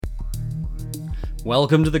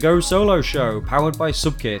Welcome to the Go Solo Show, powered by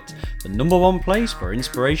Subkit, the number one place for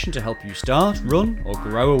inspiration to help you start, run, or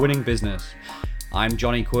grow a winning business. I'm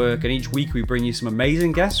Johnny Quirk, and each week we bring you some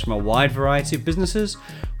amazing guests from a wide variety of businesses,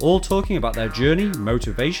 all talking about their journey,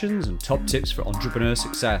 motivations, and top tips for entrepreneur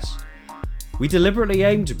success. We deliberately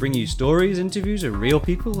aim to bring you stories, interviews of real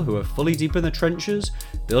people who are fully deep in the trenches,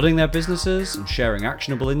 building their businesses and sharing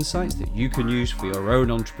actionable insights that you can use for your own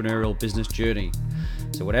entrepreneurial business journey.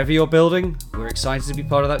 So whatever you're building, we're excited to be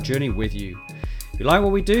part of that journey with you. If you like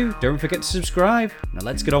what we do, don't forget to subscribe. Now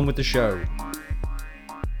let's get on with the show.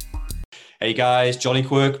 Hey guys, Johnny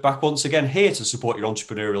Quirk back once again here to support your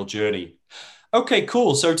entrepreneurial journey. Okay,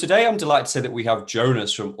 cool. So today I'm delighted to say that we have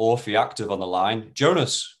Jonas from Orfi Active on the line.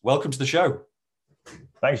 Jonas, welcome to the show.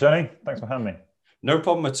 Thanks, Johnny. Thanks for having me. No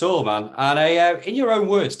problem at all, man. And in your own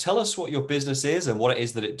words, tell us what your business is and what it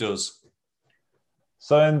is that it does.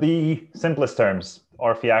 So in the simplest terms,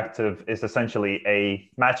 Orfi Active is essentially a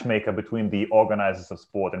matchmaker between the organizers of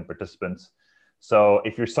sport and participants. So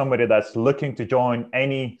if you're somebody that's looking to join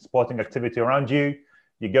any sporting activity around you,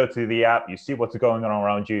 you go to the app, you see what's going on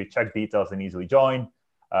around you, check details and easily join.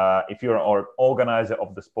 If you're an organizer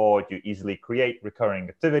of the sport, you easily create recurring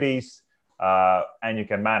activities and you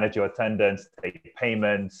can manage your attendance, take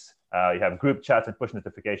payments. You have group chats and push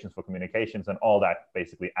notifications for communications and all that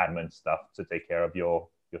basically admin stuff to take care of your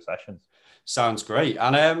sessions. Sounds great.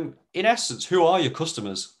 And in essence, who are your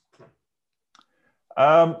customers?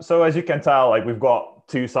 So as you can tell, like we've got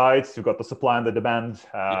two sides. We've got the supply and the demand,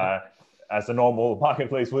 as a normal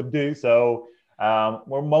marketplace would do. So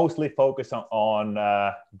we're mostly focused on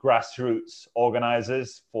grassroots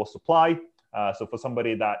organizers for supply. So for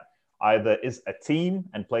somebody that either is a team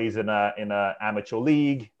and plays in a amateur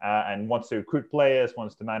league and wants to recruit players,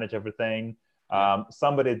 wants to manage everything.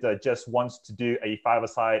 Somebody that just wants to do a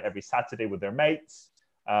five-a-side every Saturday with their mates,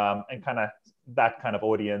 and kind of that kind of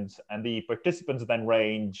audience. And the participants then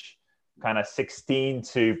range kind of 16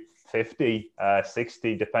 to 50,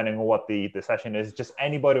 60, depending on what the session is. Just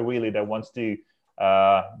anybody really that wants to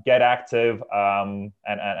get active and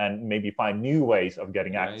maybe find new ways of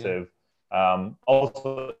getting active.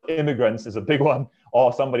 Also, immigrants is a big one,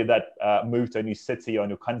 or somebody that moved to a new city or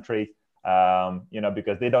new country,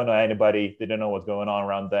 because they don't know anybody, they don't know what's going on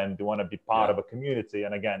around them. They want to be part of a community.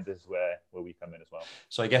 And again, this is where we come in as well.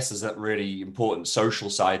 So I guess there's that really important social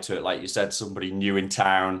side to it. Like you said, somebody new in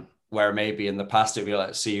town, where maybe in the past it'd be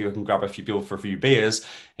let's see who can grab a few people for a few beers.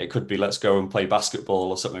 It could be let's go and play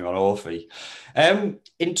basketball or something on Orfi.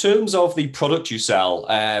 In terms of the product you sell,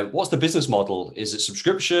 what's the business model? Is it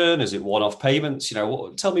subscription? Is it one-off payments?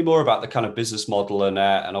 Tell me more about the kind of business model and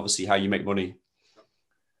obviously how you make money.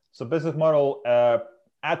 So business model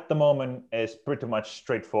at the moment is pretty much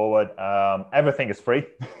straightforward. Everything is free.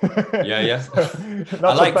 Yeah. Not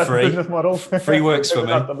I like the best free. business model. Free works for me.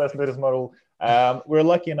 Not the best business model. We're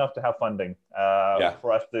lucky enough to have funding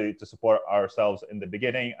for us to support ourselves in the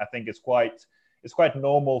beginning. I think it's quite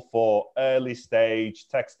normal for early stage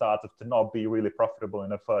tech startups to not be really profitable in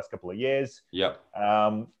the first couple of years.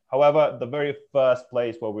 However, the very first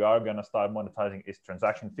place where we are going to start monetizing is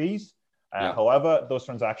transaction fees. However, those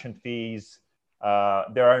transaction fees,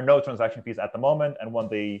 there are no transaction fees at the moment. And when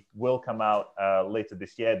they will come out later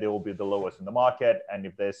this year, they will be the lowest in the market. And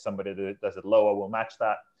if there's somebody that does it lower, we'll match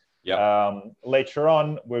that. Later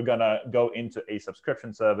on, we're going to go into a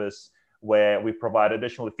subscription service where we provide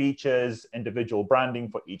additional features, individual branding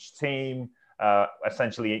for each team,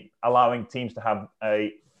 essentially allowing teams to have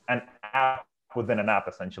an app within an app,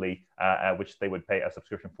 essentially, which they would pay a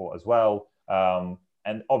subscription for as well.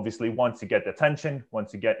 And obviously, once you get the attention,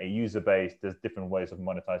 once you get a user base, there's different ways of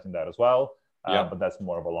monetizing that as well. But that's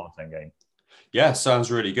more of a long-term game. Yeah,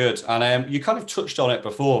 sounds really good. And you kind of touched on it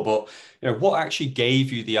before, but what actually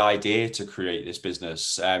gave you the idea to create this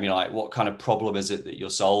business? Like what kind of problem is it that you're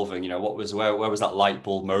solving? Where was that light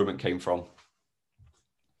bulb moment came from?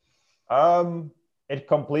 It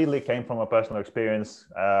completely came from a personal experience.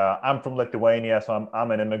 I'm from Lithuania, so I'm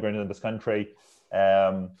an immigrant in this country.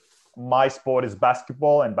 My sport is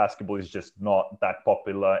basketball, and basketball is just not that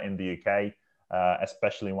popular in the UK,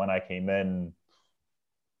 especially when I came in.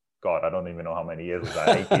 God, I don't even know how many years was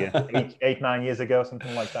that? 9 years ago,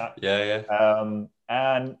 something like that. Yeah.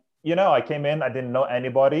 And I came in, I didn't know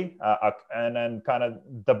anybody, and then kind of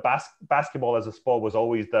the basketball as a sport was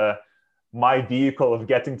always my vehicle of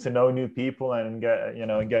getting to know new people and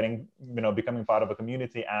becoming part of a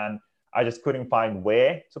community. And I just couldn't find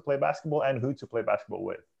where to play basketball and who to play basketball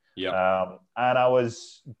with. And I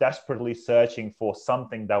was desperately searching for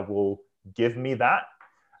something that will give me that.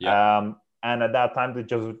 And at that time,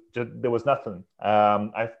 there was nothing.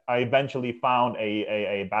 I eventually found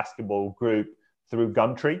a basketball group through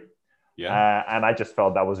Gumtree. Yeah. And I just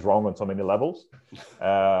felt that was wrong on so many levels.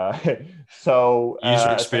 Uh, so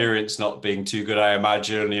User experience not being too good, I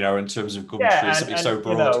imagine, in terms of Gumtree, something so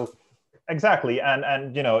broad. Exactly.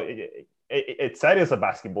 And it said it's a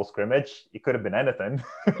basketball scrimmage. It could have been anything.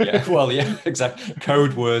 Yeah, well, yeah, exactly.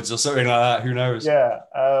 Code words or something like that. Who knows? Yeah.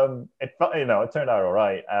 It turned out all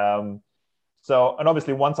right. So, and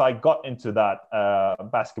obviously, once I got into that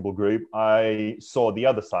basketball group, I saw the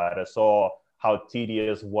other side. I saw how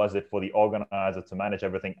tedious was it for the organizer to manage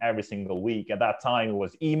everything every single week. At that time, it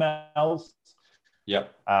was emails.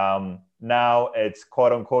 Yep. Now it's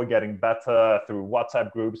quote unquote getting better through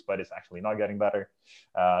WhatsApp groups, but it's actually not getting better.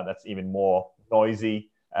 That's even more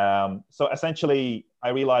noisy. So essentially, I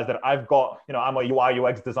realized that I've got, I'm a UI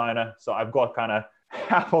UX designer, so I've got kind of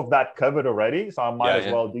half of that covered already. So I might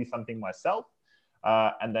as well do something myself.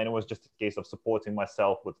 And then it was just a case of supporting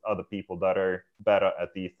myself with other people that are better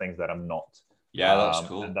at the things that I'm not. Yeah, that's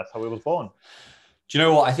cool. And that's how it was born. Do you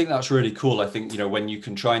know what? I think that's really cool. I think, when you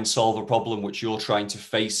can try and solve a problem which you're trying to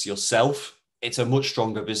face yourself, it's a much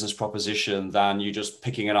stronger business proposition than you just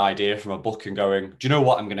picking an idea from a book and going, do you know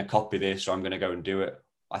what? I'm going to copy this or I'm going to go and do it.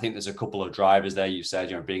 I think there's a couple of drivers there. You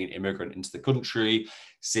said, being an immigrant into the country,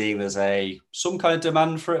 seeing there's some kind of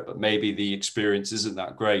demand for it, but maybe the experience isn't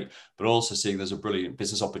that great, but also seeing there's a brilliant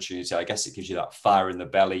business opportunity. I guess it gives you that fire in the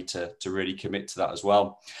belly to really commit to that as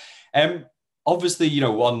well. Obviously,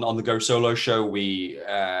 on the Go Solo show, we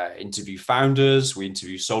interview founders, we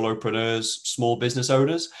interview solopreneurs, small business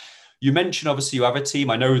owners. You mentioned, obviously, you have a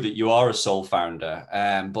team. I know that you are a sole founder,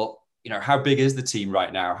 but, how big is the team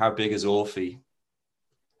right now? How big is Orfi?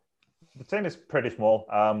 The team is pretty small.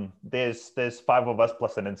 There's 5 of us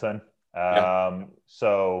plus an intern.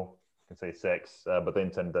 So I can say 6, but the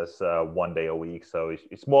intern does 1 day a week. So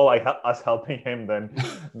it's more like us helping him than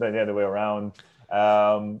the other way around.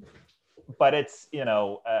 But it's,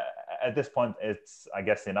 at this point, it's, I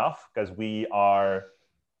guess, enough because we are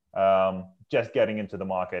just getting into the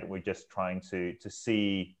market. We're just trying to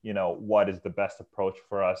see, what is the best approach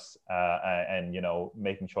for us and,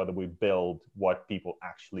 making sure that we build what people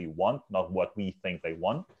actually want, not what we think they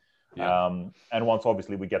want. Yeah. And once,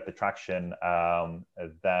 obviously, we get the traction,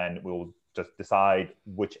 then we'll just decide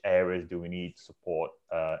which areas do we need support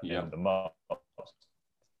in the most.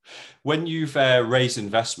 When you've raised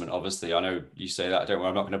investment, obviously, I know you say that, don't worry,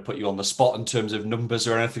 I'm not going to put you on the spot in terms of numbers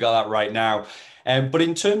or anything like that right now. But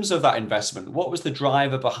in terms of that investment, what was the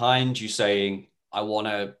driver behind you saying, I want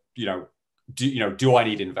to, do I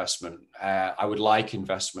need investment? I would like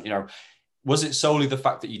investment. Was it solely the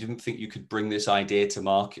fact that you didn't think you could bring this idea to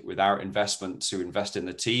market without investment to invest in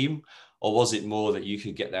the team? Or was it more that you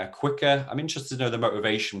could get there quicker? I'm interested to know the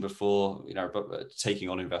motivation before, taking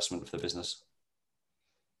on investment for the business.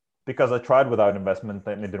 Because I tried without investment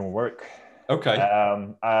and it didn't work. Okay.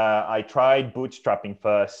 I tried bootstrapping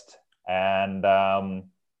first, and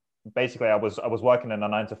basically I was working in a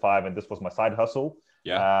 9-to-5, and this was my side hustle.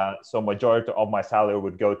 Yeah. So majority of my salary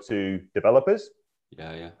would go to developers.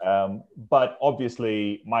 Yeah. But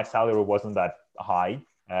obviously my salary wasn't that high.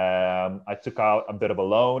 I took out a bit of a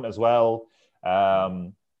loan as well.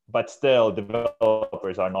 But still,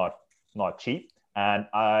 developers are not cheap. And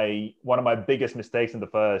one of my biggest mistakes in the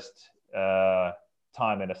first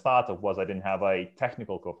time in a startup was I didn't have a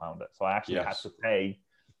technical co-founder. So I actually had to pay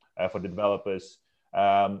for the developers.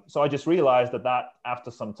 So I just realized that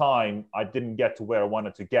after some time, I didn't get to where I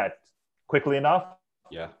wanted to get quickly enough.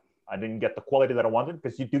 Yeah. I didn't get the quality that I wanted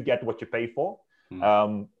because you do get what you pay for.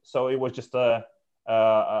 So it was just a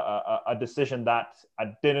decision that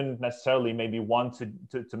I didn't necessarily maybe want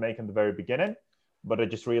to make in the very beginning. But I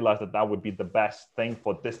just realized that would be the best thing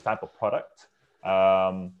for this type of product.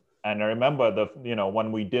 And I remember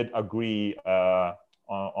when we did agree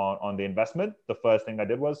on the investment, the first thing I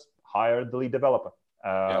did was hire the lead developer,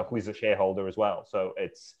 who is a shareholder as well. So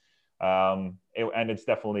it's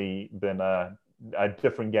definitely been a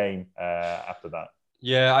different game after that.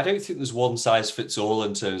 Yeah, I don't think there's one size fits all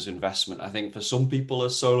in terms of investment. I think for some people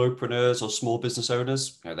as solopreneurs or small business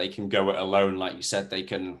owners, they can go it alone. Like you said, they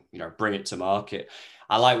can, bring it to market.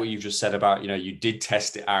 I like what you just said about, you did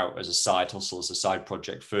test it out as a side hustle, as a side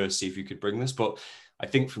project first, see if you could bring this. But I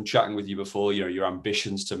think from chatting with you before, your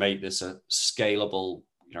ambitions to make this a scalable,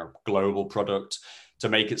 global product, to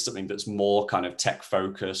make it something that's more kind of tech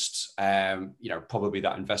focused, probably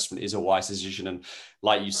that investment is a wise decision. And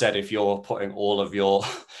like you said, if you're putting all of your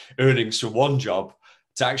earnings from one job,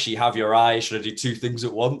 to actually have your eye, should I do 2 things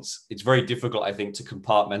at once? It's very difficult, I think, to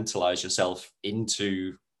compartmentalize yourself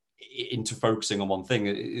into focusing on one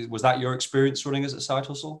thing. Was that your experience running as a side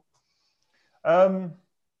hustle?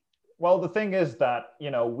 Well, the thing is that,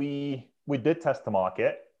 we did test the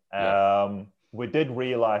market. We did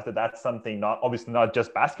realize that that's something not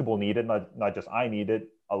just basketball needed, not just I needed.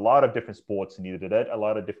 A lot of different sports needed it. A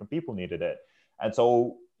lot of different people needed it. And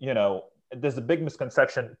so, there's a big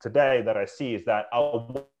misconception today that I see is that I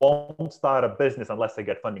won't start a business unless I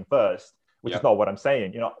get funding first, which is not what I'm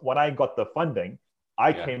saying. When I got the funding,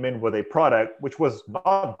 I came in with a product which was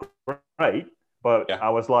not great, but I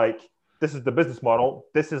was like, this is the business model.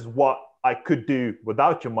 This is what I could do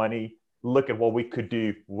without your money. Look at what we could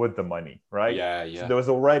do with the money, right? So there was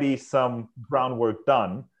already some groundwork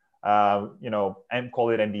done, and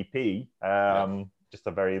call it MVP. Just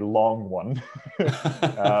a very long one.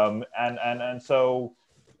 and so,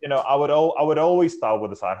 I would always start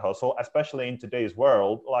with a side hustle, especially in today's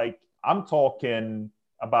world. Like, I'm talking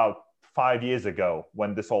about 5 years ago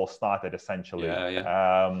when this all started, essentially.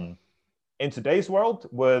 In today's world,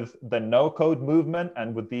 with the no-code movement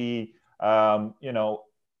and with the,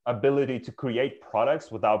 ability to create products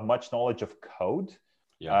without much knowledge of code,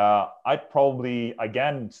 I'd probably,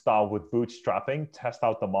 again, start with bootstrapping, test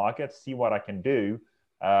out the market, see what I can do,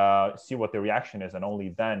 see what the reaction is, and only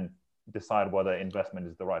then decide whether investment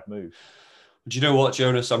is the right move. Do you know what,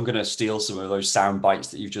 Jonas? I'm going to steal some of those sound bites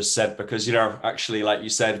that you've just said, because, actually, like you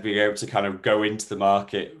said, being able to kind of go into the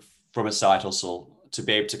market from a side hustle, to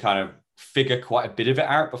be able to kind of figure quite a bit of it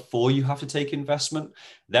out before you have to take investment.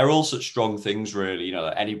 They're all such strong things, really,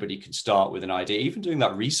 that anybody can start with an idea. Even doing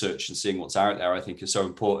that research and seeing what's out there, I think, is so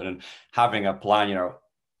important. And having a plan,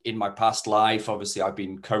 in my past life, obviously, I've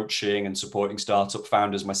been coaching and supporting startup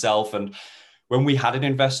founders myself. And when we had an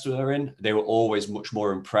investor in, they were always much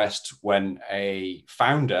more impressed when a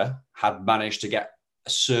founder had managed to get a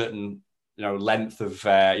certain length of,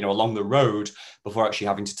 along the road before actually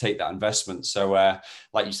having to take that investment. So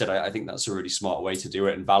like you said, I think that's a really smart way to do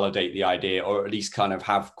it and validate the idea, or at least kind of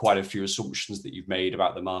have quite a few assumptions that you've made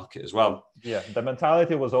about the market as well. Yeah, the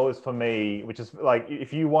mentality was always for me, which is like,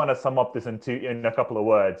 if you want to sum up this in a couple of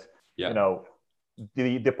words,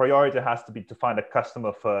 the priority has to be to find a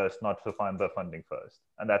customer first, not to find the funding first.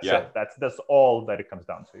 And that's it. That's all that it comes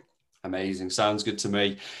down to. Amazing. Sounds good to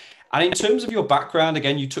me. And in terms of your background,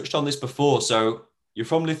 again, you touched on this before. So you're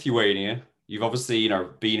from Lithuania. You've obviously,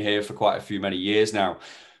 been here for quite many years now.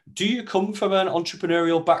 Do you come from an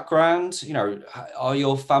entrepreneurial background? Are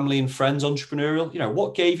your family and friends entrepreneurial?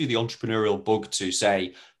 What gave you the entrepreneurial bug to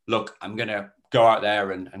say, look, I'm going to go out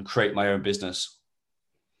there and create my own business?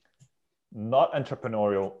 Not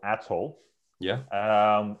entrepreneurial at all.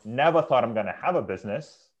 Never thought I'm going to have a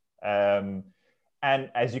business.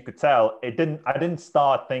 And as you could tell, I didn't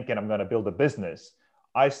start thinking I'm going to build a business.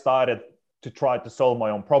 I started to try to solve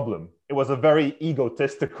my own problem. It was a very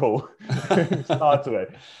egotistical start to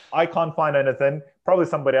it. I can't find anything, probably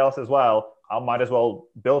somebody else as well. I might as well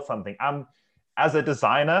build something. As a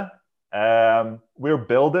designer, we're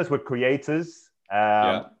builders, we're creators.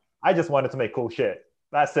 I just wanted to make cool shit.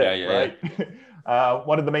 That's it, right?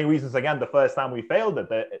 One of the main reasons, again, the first time we failed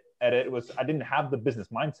at it was I didn't have the business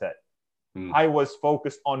mindset. I was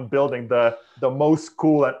focused on building the most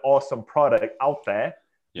cool and awesome product out there,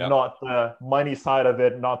 not the money side of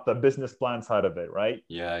it, not the business plan side of it, right?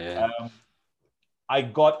 I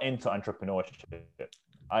got into entrepreneurship.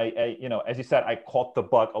 I as you said, I caught the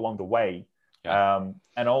bug along the way. And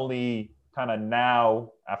only kind of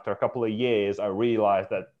now, after a couple of years, I realized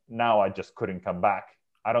that now I just couldn't come back.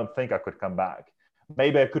 I don't think I could come back.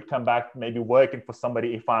 Maybe I could come back, maybe working for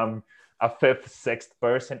somebody if I'm a fifth, sixth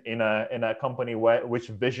person in a company which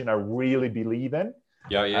vision I really believe in.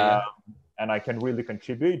 And I can really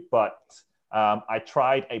contribute. But I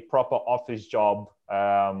tried a proper office job,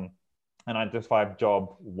 an 9-to-5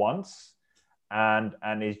 job once, and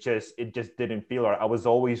it just didn't feel right. I was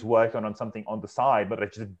always working on something on the side, but I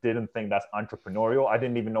just didn't think that's entrepreneurial. I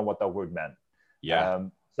didn't even know what that word meant.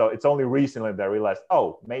 So it's only recently that I realized,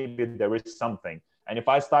 oh, maybe there is something. And if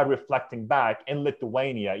I start reflecting back in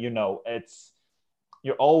Lithuania,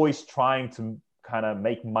 you're always trying to kind of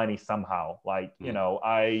make money somehow. Like, it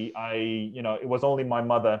was only my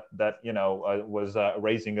mother that, was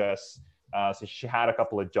raising us. So she had a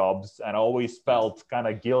couple of jobs, and I always felt kind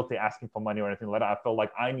of guilty asking for money or anything like that. I felt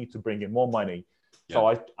like I need to bring in more money. So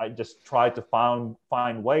I just tried to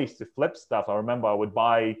find ways to flip stuff. I remember I would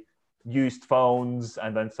buy used phones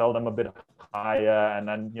and then sell them a bit higher, and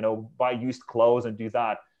then buy used clothes and do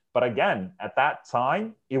that. But again, at that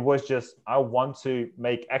time, it was just I want to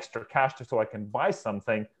make extra cash just so I can buy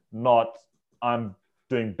something, not I'm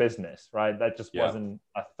doing business, right? That just wasn't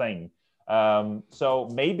a thing. So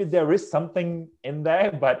maybe there is something in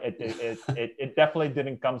there, but it definitely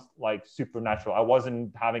didn't come like supernatural. I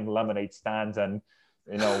wasn't having lemonade stands and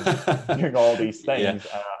doing all these Yeah. things.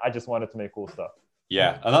 I just wanted to make cool stuff.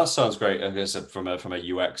 Yeah, and that sounds great. I guess from a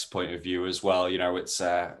UX point of view as well. It's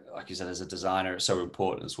like you said, as a designer, it's so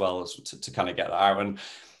important as well as to kind of get that out. And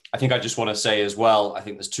I think I just want to say as well, I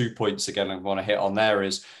think there's 2 points again I want to hit on there.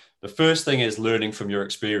 Is the first thing is learning from your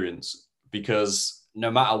experience, because no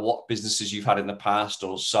matter what businesses you've had in the past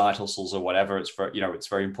or side hustles or whatever, it's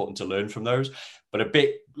very important to learn from those. But a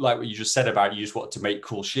bit like what you just said about you just want to make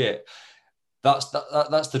cool shit. That's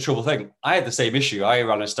the trouble thing. I had the same issue. I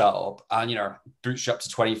ran a startup and, bootstrapped to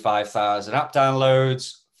 25,000 app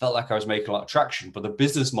downloads, felt like I was making a lot of traction, but the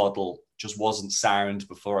business model just wasn't sound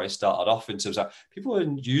before I started off in terms of people were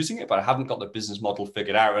using it, but I hadn't got the business model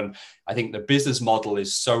figured out. And I think the business model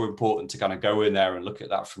is so important to kind of go in there and look at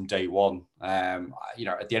that from day one. At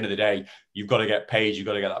the end of the day, you've got to get paid. You've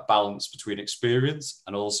got to get that balance between experience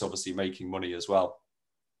and also obviously making money as well.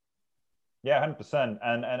 Yeah, 100%.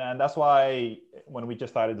 And that's why when we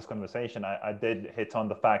just started this conversation, I did hit on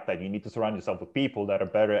the fact that you need to surround yourself with people that are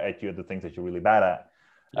better at the things that you're really bad at.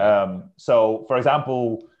 Yeah. So for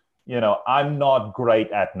example, I'm not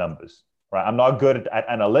great at numbers, right? I'm not good at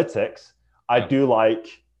analytics. I do like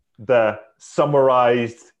the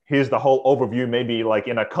summarized, here's the whole overview, maybe like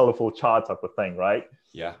in a colorful chart type of thing, right?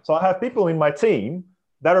 Yeah. So I have people in my team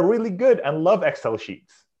that are really good and love Excel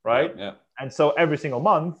sheets, right? Yeah. And so every single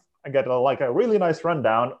month, I get a really nice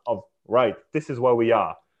rundown of, right, this is where we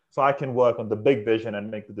are. So I can work on the big vision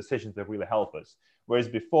and make the decisions that really help us. Whereas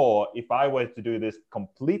before, if I were to do this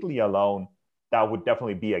completely alone, that would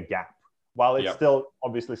definitely be a gap. While it's still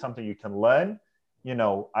obviously something you can learn,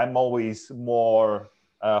 I'm always more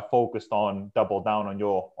focused on double down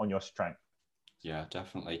on your strength. Yeah,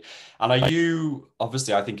 definitely. And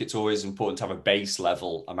obviously, I think it's always important to have a base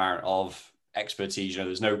level amount of expertise.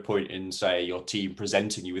 There's no point in, say, your team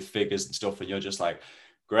presenting you with figures and stuff and you're just like,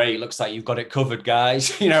 great, looks like you've got it covered,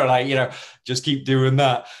 guys. Just keep doing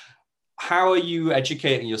that. How are you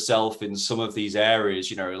educating yourself in some of these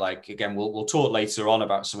areas? Again, we'll talk later on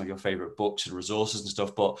about some of your favorite books and resources and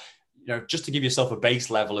stuff, but just to give yourself a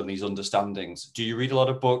base level in these understandings, do you read a lot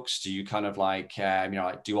of books? Do you kind of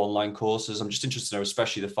do online courses? I'm just interested to know,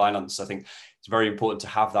 especially the finance. I think it's very important to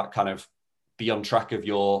have that kind of be on track of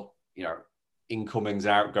your, incomings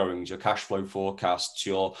and outgoings, your cash flow forecasts,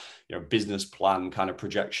 your business plan kind of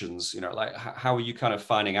projections. How are you kind of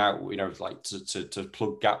finding out to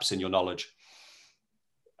plug gaps in your knowledge?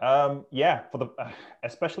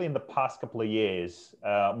 Especially in the past couple of years,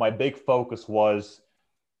 my big focus was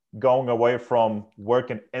going away from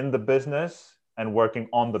working in the business and working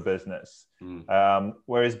on the business.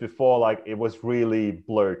 Whereas before, it was really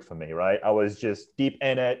blurred for me, right? I was just deep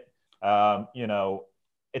in it.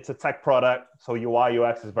 It's a tech product, so UI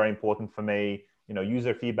UX is very important for me.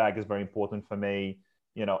 User feedback is very important for me.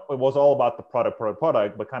 It was all about the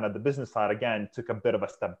product, but kind of the business side again took a bit of a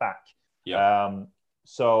step back.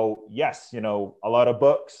 So yes, a lot of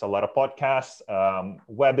books, a lot of podcasts,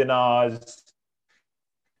 webinars.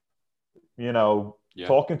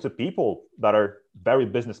 Talking to people that are very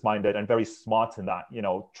business minded and very smart in that.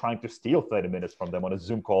 Trying to steal 30 minutes from them on a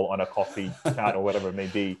Zoom call, on a coffee chat, or whatever it may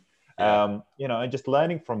be. And just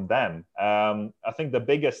learning from them. I think the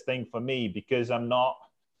biggest thing for me, because I'm not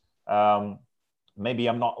like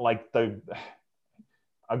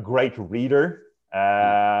a great reader.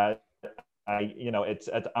 I'm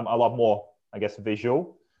a lot more, I guess,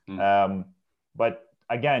 visual. But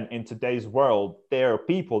again, in today's world, there are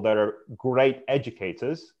people that are great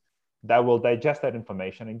educators that will digest that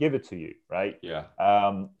information and give it to you, right?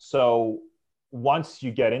 So once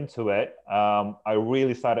you get into it, I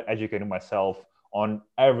really started educating myself on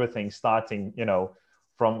everything, starting,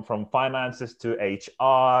 from finances to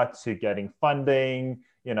HR to getting funding,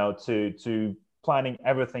 to planning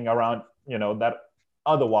everything around, that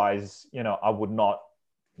otherwise, I would not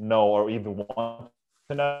know or even want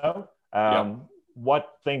to know.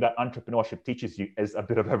 What thing that entrepreneurship teaches you is a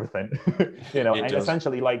bit of everything, and does.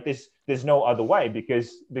 Essentially there's no other way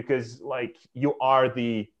because you are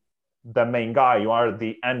the main guy, you are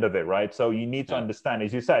the end of it, right? So you need to understand,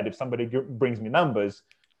 as you said, if somebody brings me numbers,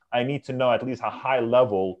 I need to know at least a high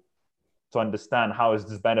level to understand how is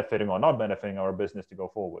this benefiting or not benefiting our business to go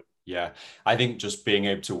forward. Yeah, I think just being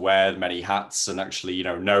able to wear many hats and actually,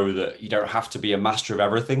 know that you don't have to be a master of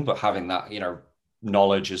everything, but having that,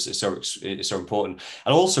 knowledge is so important.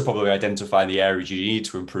 And also probably identifying the areas you need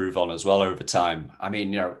to improve on as well over time. I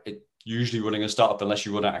mean, usually running a startup, unless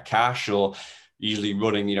you run out of cash, or usually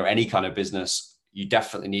running, any kind of business, you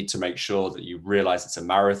definitely need to make sure that you realize it's a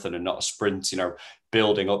marathon and not a sprint.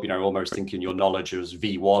 building up, almost thinking your knowledge was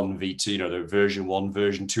V1, V2, the version 1,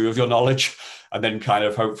 version 2 of your knowledge, and then kind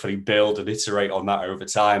of hopefully build and iterate on that over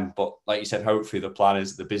time. But like you said, hopefully the plan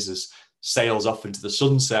is that the business sails off into the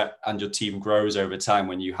sunset and your team grows over time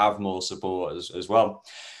when you have more support as well.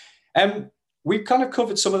 We've kind of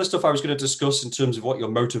covered some of the stuff I was going to discuss in terms of what your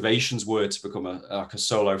motivations were to become a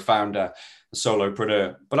solo founder, a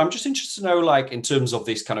solopreneur. But I'm just interested to know, like, in terms of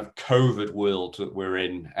this kind of COVID world that we're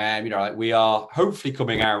in, we are hopefully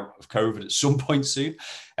coming out of COVID at some point soon.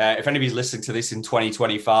 If anybody's listening to this in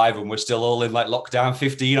 2025 and we're still all in like lockdown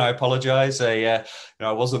 15, I apologize. I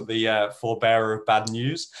wasn't the forebearer of bad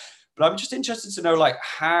news. But I'm just interested to know, like,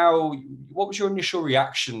 what was your initial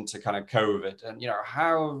reaction to kind of COVID, and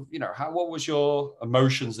what was your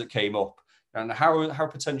emotions that came up, and how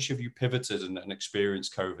potentially have you pivoted and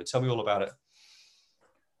experienced COVID? Tell me all about it.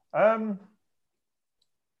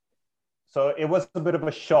 So it was a bit of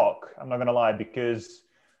a shock, I'm not going to lie, because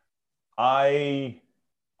I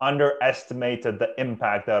underestimated the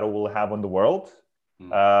impact that it will have on the world.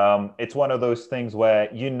 It's one of those things where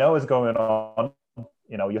it's going on.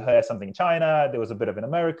 You heard something in China, there was a bit of in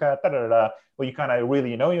America, but you kind of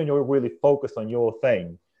really, you're really focused on your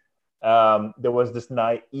thing. There was this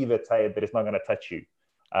naivete that it's not going to touch you.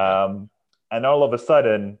 And all of a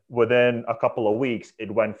sudden, within a couple of weeks,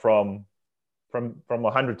 it went from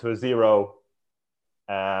 100 to a 0,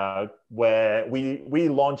 where we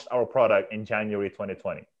launched our product in January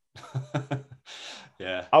 2020.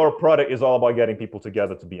 Yeah. Our product is all about getting people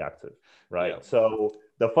together to be active, right? Yeah. So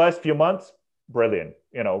the first few months, brilliant,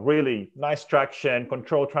 really nice traction,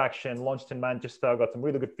 control traction, launched in Manchester, got some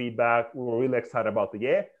really good feedback. We were really excited about the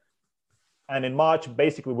year. And in March,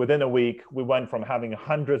 basically within a week, we went from having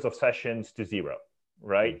hundreds of sessions to 0,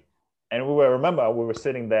 right? And we were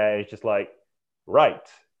sitting there, it's just like, right,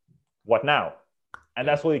 what now? And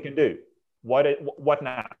that's all you can do. What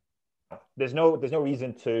now? There's no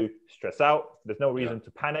reason to stress out. There's no reason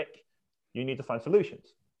to panic. You need to find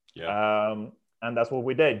solutions. Yeah. And that's what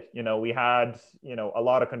we did. We had, a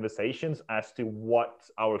lot of conversations as to what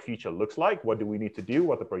our future looks like. What do we need to do?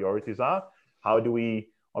 What the priorities are? How do we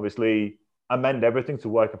obviously amend everything to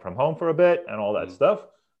working from home for a bit and all that stuff?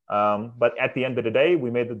 But at the end of the day, we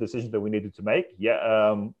made the decision that we needed to make.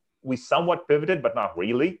 We somewhat pivoted, but not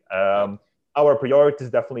really. Our priorities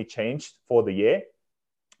definitely changed for the year.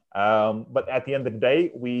 But at the end of the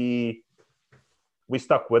day, we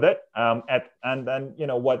stuck with it. And then,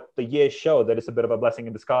 what the year showed, that it's a bit of a blessing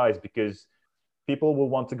in disguise, because people will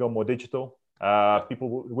want to go more digital. People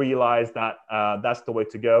will realize that that's the way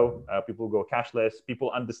to go. People will go cashless.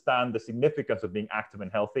 People understand the significance of being active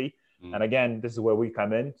and healthy. And again, this is where we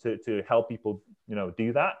come in to help people,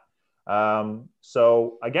 do that.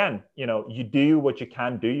 So again, you do what you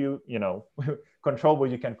can do, control what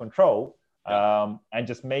you can control. And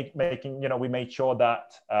just making, we made sure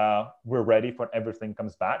that we're ready for everything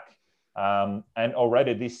comes back. And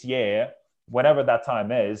already this year, whenever that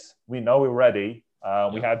time is, we know we're ready.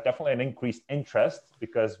 We have definitely an increased interest,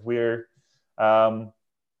 because we're,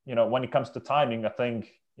 when it comes to timing, I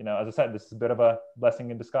think, as I said, this is a bit of a blessing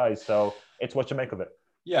in disguise. So it's what you make of it.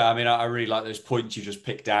 Yeah, I mean, I really like those points you just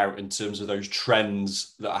picked out in terms of those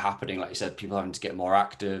trends that are happening. Like you said, people having to get more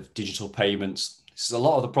active, digital payments. This is a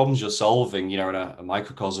lot of the problems you're solving, in a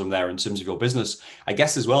microcosm there in terms of your business. I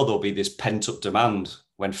guess as well, there'll be this pent up demand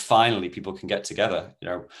when finally people can get together.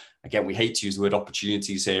 Again, we hate to use the word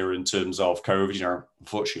opportunities here in terms of COVID.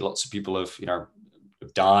 Unfortunately, lots of people have,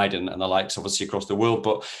 have died and the likes, obviously, across the world.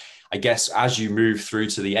 But I guess as you move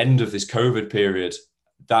through to the end of this COVID period,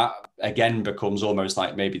 that again becomes almost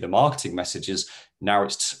like maybe the marketing message is now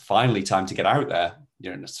it's finally time to get out there.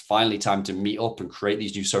 It's finally time to meet up and create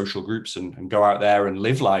these new social groups and go out there and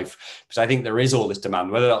live life. Because I think there is all this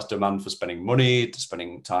demand, whether that's demand for spending money, to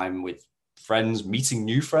spending time with friends, meeting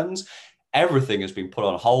new friends. Everything has been put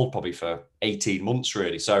on hold probably for 18 months,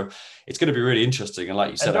 really. So it's going to be really interesting. And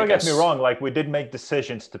like you said, and don't get me wrong, like we did make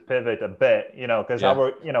decisions to pivot a bit, because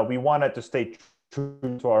we wanted to stay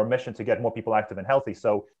true to our mission to get more people active and healthy.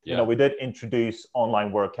 So, we did introduce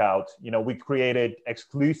online workouts. We created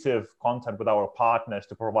exclusive content with our partners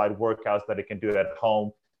to provide workouts that they can do at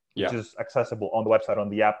home, which is accessible on the website, on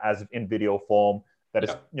the app, as in video form, that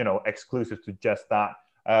is, exclusive to just that.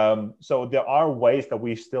 So there are ways that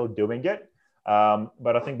we're still doing it.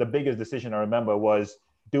 But I think the biggest decision I remember was,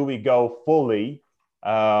 do we go fully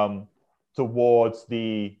towards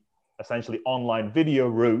the essentially online video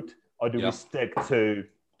route, or do we stick to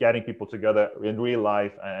getting people together in real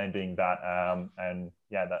life and doing that?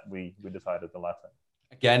 That we decided the latter.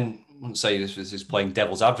 Again, I wouldn't say this is playing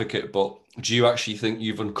devil's advocate, but do you actually think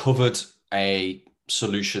you've uncovered a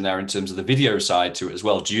solution there in terms of the video side to it as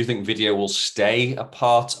well. Do you think video will stay a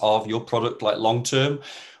part of your product like long term?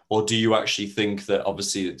 Or do you actually think that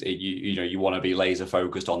obviously you want to be laser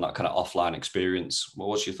focused on that kind of offline experience? Well,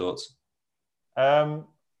 what's your thoughts? I'm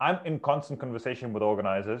in constant conversation with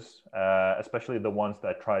organizers, especially the ones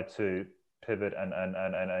that try to pivot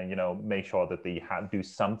and make sure that they do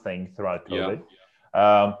something throughout COVID.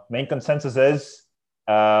 Yeah. Main consensus is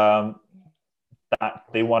that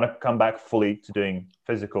they want to come back fully to doing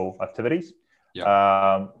physical activities.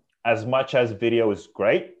 Yeah. As much as video is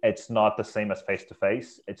great, it's not the same as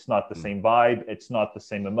face-to-face. It's not the same vibe. It's not the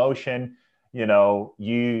same emotion. You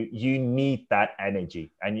need that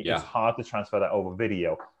energy, and it's hard to transfer that over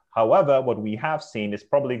video. However, what we have seen is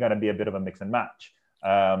probably going to be a bit of a mix and match,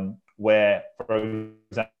 where, for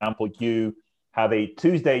example, you have a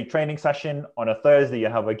Tuesday training session, on a Thursday you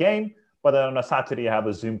have a game, but then on a Saturday you have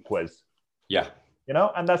a Zoom quiz. Yeah.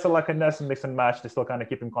 And that's a nice mix and match to still kind of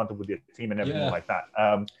keep in contact with your team and everything like that.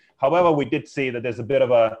 However, we did see that there's a bit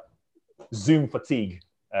of a Zoom fatigue.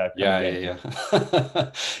 Definitely.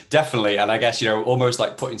 And I guess, almost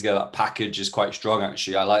like putting together that package is quite strong,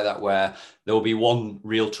 actually. I like that, where there will be one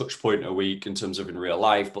real touch point a week in terms of in real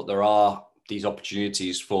life, but there are these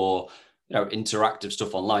opportunities for, interactive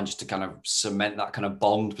stuff online just to kind of cement that kind of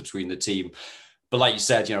bond between the team. But like you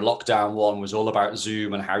said, lockdown one was all about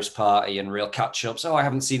Zoom and house party and real catch-ups. Oh, I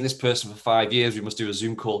haven't seen this person for 5 years. We must do a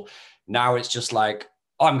Zoom call. Now it's just like,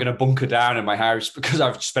 I'm going to bunker down in my house because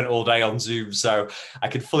I've spent all day on Zoom. So I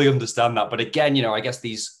can fully understand that. But again, I guess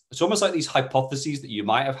it's almost like these hypotheses that you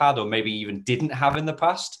might have had or maybe even didn't have in the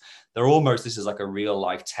past. This is like a real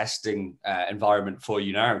life testing environment for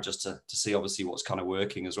you now, just to see obviously what's kind of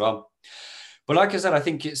working as well. But like I said, I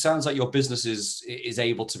think it sounds like your business is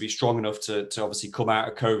able to be strong enough to obviously come out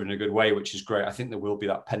of COVID in a good way, which is great. I think there will be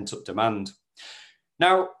that pent up demand.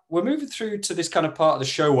 Now, we're moving through to this kind of part of the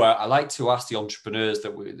show where I like to ask the entrepreneurs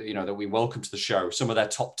that we welcome to the show some of their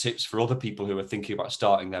top tips for other people who are thinking about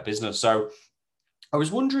starting their business. So I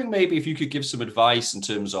was wondering maybe if you could give some advice in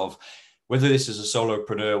terms of whether this is a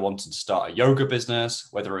solopreneur wanting to start a yoga business,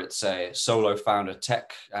 whether it's a solo founder,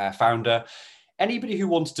 tech founder, anybody who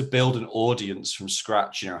wants to build an audience from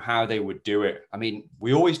scratch, how they would do it. I mean,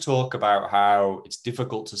 we always talk about how it's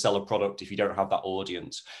difficult to sell a product if you don't have that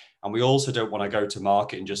audience. And we also don't want to go to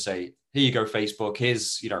market and just say, here you go, Facebook,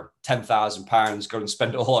 here's, £10,000, go and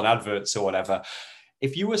spend it all on adverts or whatever.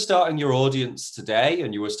 If you were starting your audience today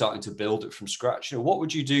and you were starting to build it from scratch, what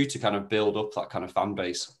would you do to kind of build up that kind of fan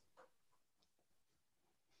base?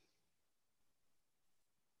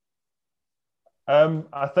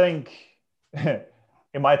 I think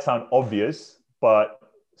it might sound obvious, but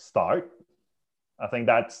start. I think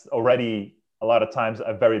that's already a lot of times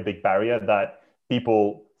a very big barrier that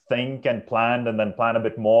people think and plan and then plan a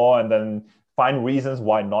bit more and then find reasons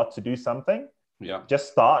why not to do something. Yeah.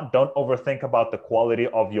 Just start. Don't overthink about the quality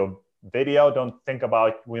of your video. Don't think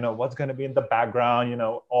about, what's going to be in the background,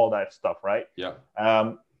 all that stuff, right? Yeah.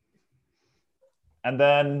 And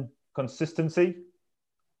then consistency,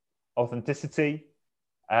 authenticity,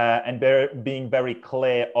 and being very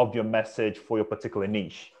clear of your message for your particular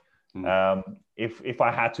niche. If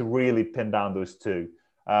I had to really pin down those two.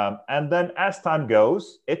 And then as time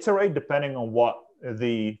goes, iterate depending on what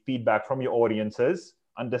the feedback from your audience is.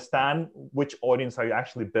 Understand which audience are you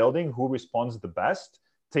actually building, who responds the best,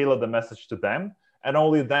 tailor the message to them. And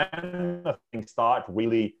only then I think start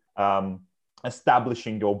really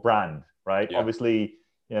establishing your brand, right? Yeah. Obviously,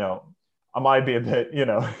 I might be a bit,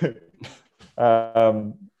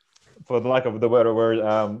 for the lack of the better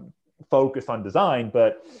word, focused on design,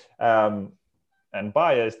 but and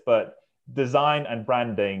biased, but design and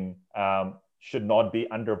branding should not be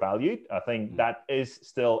undervalued. I think that is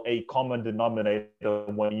still a common denominator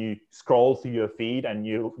when you scroll through your feed and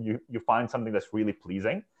you find something that's really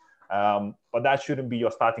pleasing. But that shouldn't be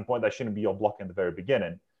your starting point. That shouldn't be your block in the very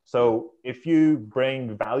beginning. So if you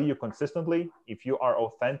bring value consistently, if you are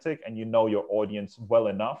authentic and you know your audience well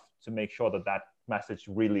enough to make sure that that message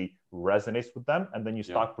really resonates with them, and then you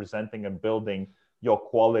start presenting and building your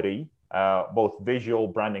quality, both visual,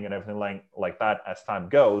 branding, and everything like that as time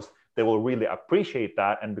goes, they will really appreciate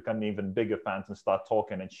that and become even bigger fans and start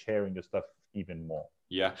talking and sharing your stuff even more.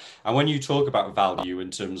 Yeah. And when you talk about value in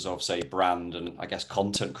terms of, say, brand and I guess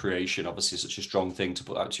content creation, obviously such a strong thing to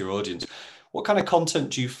put out to your audience, what kind of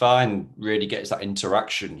content do you find really gets that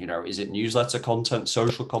interaction? Is it newsletter content,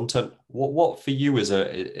 social content? What for you is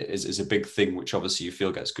a big thing, which obviously you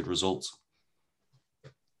feel gets good results?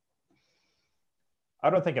 I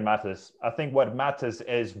don't think it matters. I think what matters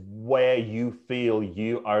is where you feel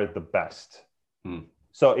you are the best.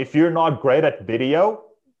 So if you're not great at video,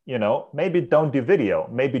 maybe don't do video,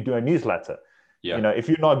 maybe do a newsletter. Yeah. If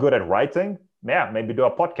you're not good at writing, maybe do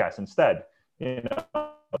a podcast instead.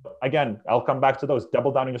 Again, I'll come back to those.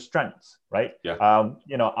 Double down on your strengths, right? Yeah.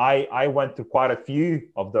 I went through quite a few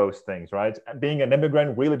of those things, right? Being an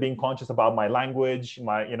immigrant, really being conscious about my language,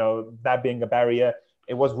 that being a barrier.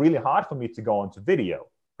 It was really hard for me to go into video,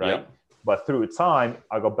 right? Yeah. But through time,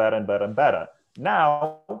 I got better and better and better.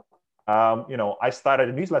 Now, I started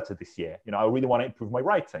a newsletter this year. I really want to improve my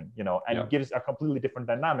writing, and it gives a completely different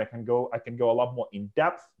dynamic. I can go a lot more in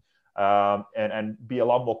depth, and be a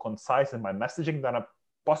lot more concise in my messaging than I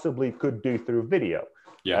possibly could do through video.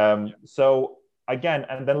 So again,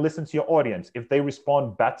 and then listen to your audience. If they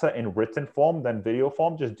respond better in written form than video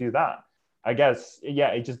form, just do that. I guess,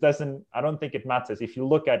 it just doesn't, I don't think it matters. If you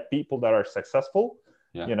look at people that are successful,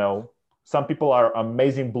 some people are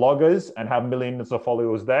amazing bloggers and have millions of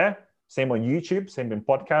followers there. Same on YouTube, same in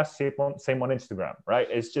podcasts, same on Instagram, right?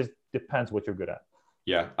 It just depends what you're good at.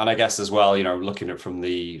 Yeah. And I guess as well, looking at it from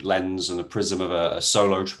the lens and the prism of a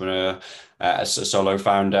solo entrepreneur, a solo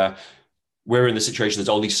founder, we're in the situation, there's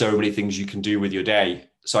only so many things you can do with your day.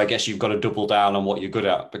 So I guess you've got to double down on what you're good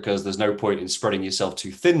at, because there's no point in spreading yourself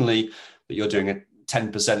too thinly that you're doing a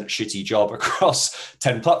 10% shitty job across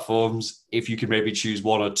 10 platforms. If you can maybe choose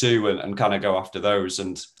one or two and kind of go after those,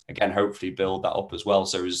 and again, hopefully build that up as well.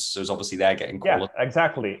 So it's obviously they're getting quality. Yeah,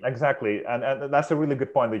 exactly. And that's a really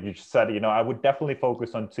good point that you just said. I would definitely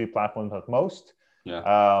focus on 2 platforms at most.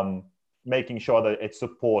 Making sure that it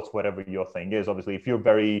supports whatever your thing is. Obviously, if your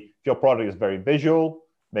product is very visual,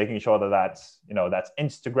 making sure that's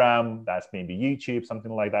Instagram, that's maybe YouTube,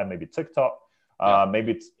 something like that, maybe TikTok.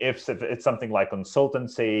 Maybe if it's something like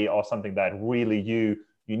consultancy or something that really you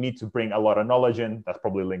need to bring a lot of knowledge in, that's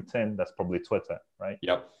probably LinkedIn, that's probably Twitter, right?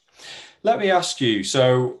 Yep. Let me ask you,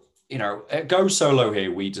 so, at Go Solo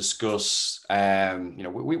here, we discuss,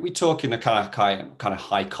 we talk in a kind of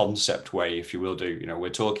high concept way, if you will do, we're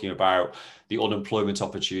talking about the unemployment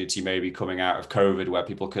opportunity maybe coming out of COVID, where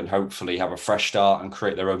people can hopefully have a fresh start and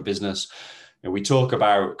create their own business. We talk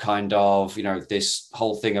about kind of, this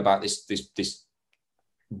whole thing about this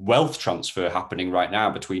wealth transfer happening right now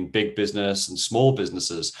between big business and small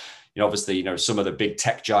businesses. Obviously, some of the big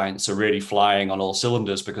tech giants are really flying on all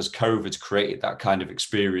cylinders because COVID's created that kind of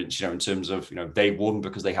experience, in terms of, they won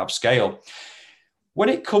because they have scale. When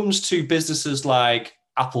it comes to businesses like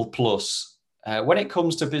Apple Plus, when it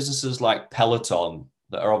comes to businesses like Peloton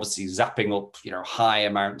that are obviously zapping up, high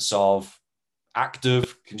amounts of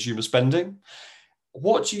active consumer spending,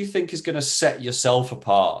 what do you think is going to set yourself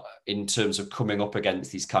apart in terms of coming up against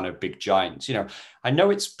these kind of big giants? I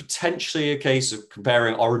know it's potentially a case of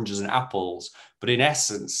comparing oranges and apples, but in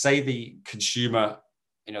essence, say the consumer,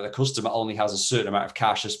 the customer only has a certain amount of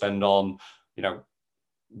cash to spend on,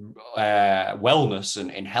 wellness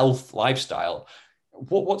and in health lifestyle.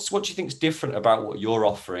 What do you think is different about what you're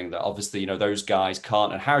offering that obviously, those guys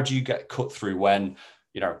can't? And how do you get cut through when,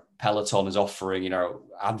 Peloton is offering,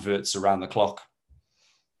 adverts around the clock?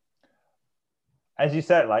 As you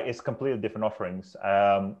said, it's completely different offerings.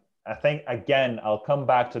 I think, again, I'll come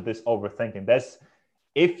back to this overthinking.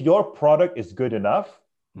 If your product is good enough,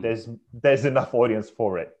 there's enough audience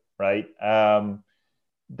for it, right?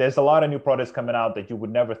 There's a lot of new products coming out that you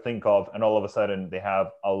would never think of, and all of a sudden they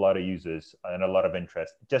have a lot of users and a lot of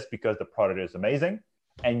interest just because the product is amazing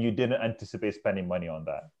and you didn't anticipate spending money on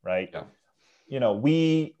that, right? Yeah.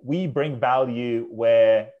 We bring value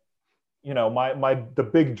where, the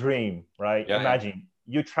big dream, right? Yeah, Imagine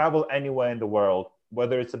you travel anywhere in the world,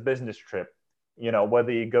 whether it's a business trip,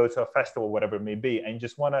 whether you go to a festival, whatever it may be, and you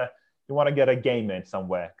want to get a game in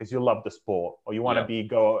somewhere because you love the sport, or you want to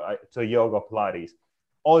go to yoga, Pilates.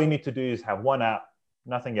 All you need to do is have one app,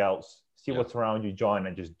 nothing else, see what's around you, join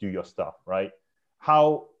and just do your stuff, right?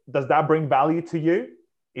 How does that bring value to you?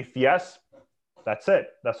 If yes, that's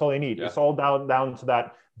it. That's all you need. Yeah. It's all down to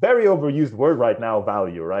that very overused word right now,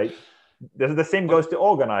 value, right? The same goes to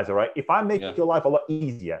organizer, right? If I make your life a lot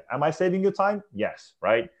easier, am I saving your time? Yes,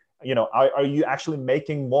 right? Are you actually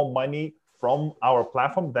making more money from our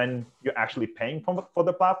platform than you're actually paying for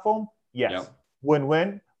the platform? Yes. Yeah.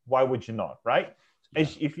 Win-win. Why would you not, right? Yeah.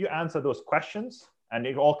 If you answer those questions, and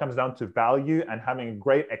it all comes down to value and having a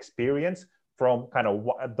great experience from kind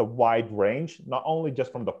of the wide range, not only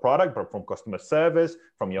just from the product, but from customer service,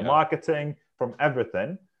 from your marketing, from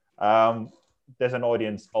everything. There's an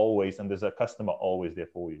audience always, and there's a customer always there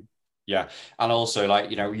for you. Yeah. And also,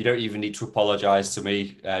 you don't even need to apologize to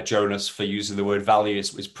me, Jonas, for using the word value.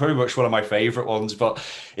 It's pretty much one of my favorite ones, but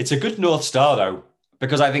it's a good North Star though,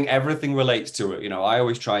 because I think everything relates to it. I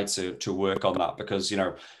always try to work on that because,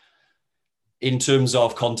 in terms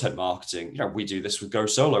of content marketing, we do this with Go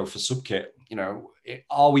Solo for Subkit.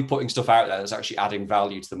 Are we putting stuff out there that's actually adding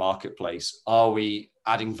value to the marketplace? Are we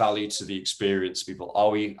adding value to the experience of people? Are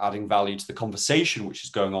we adding value to the conversation which is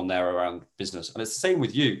going on there around business? And it's the same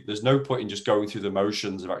with you. There's no point in just going through the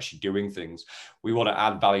motions of actually doing things. We want to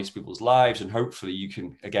add value to people's lives, and hopefully you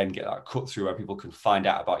can, again, get that cut through where people can find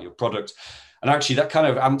out about your product. And actually, that kind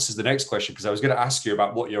of answers the next question, because I was going to ask you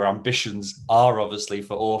about what your ambitions are, obviously,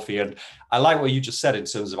 for Orfi. And I like what you just said in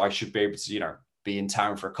terms of I should be able to, be in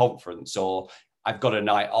town for a conference, or I've got a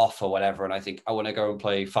night off or whatever, and I think I want to go and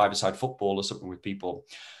play five-a-side football or something with people.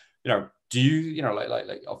 Do you,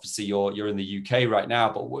 like obviously you're in the UK right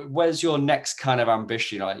now, but where's your next kind of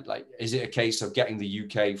ambition? Like, is it a case of getting the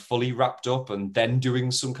UK fully wrapped up and then doing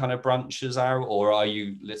some kind of branches out, or are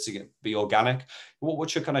you letting it be organic?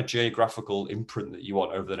 What's your kind of geographical imprint that you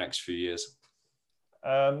want over the next few years?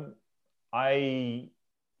 I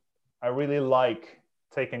really like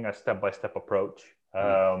taking a step-by-step approach.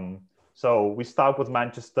 So we start with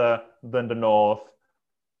Manchester, then the North,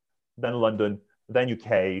 then London, then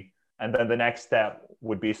UK. And then the next step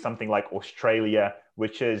would be something like Australia,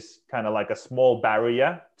 which is kind of like a small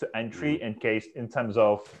barrier to entry in terms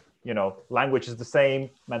of, language is the same,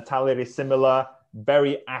 mentality is similar,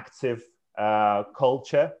 very active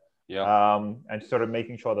culture. And sort of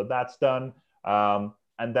making sure that that's done.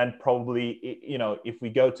 And then probably, if we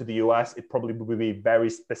go to the US, it probably will be very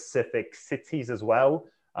specific cities as well.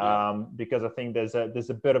 Because I think there's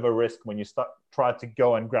a bit of a risk when you try to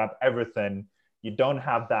go and grab everything. You don't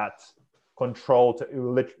have that control to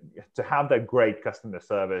have that great customer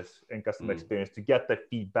service and customer experience, to get the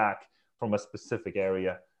feedback from a specific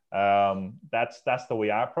area. That's the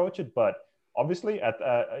way I approach it. But obviously, at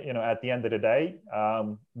the end of the day,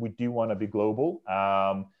 we do want to be global.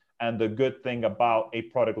 And the good thing about a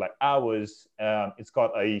product like ours, it's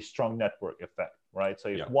got a strong network effect, right? So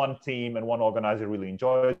if one team and one organizer really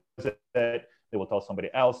enjoys it, they will tell somebody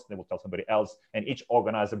else, they will tell somebody else. And each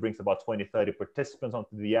organizer brings about 20, 30 participants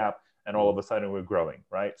onto the app. And all of a sudden we're growing,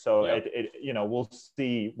 right? So we'll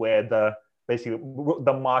see where the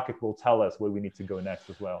market will tell us where we need to go next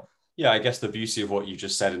as well. Yeah, I guess the beauty of what you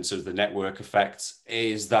just said in sort of the network effect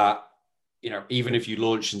is that, even if you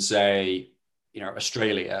launch in, say,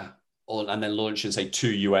 Australia, and then launch in, say, 2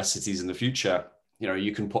 US cities in the future,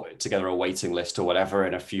 you can put together a waiting list or whatever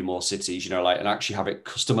in a few more cities, and actually have it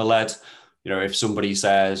customer led. If somebody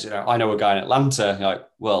says, I know a guy in Atlanta, you're like,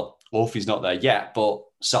 well, Orfi's not there yet, but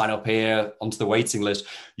sign up here onto the waiting list.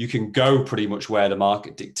 You can go pretty much where the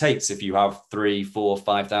market dictates if you have 3, 4,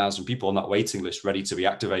 5,000 people on that waiting list ready to be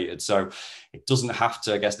activated. So it doesn't have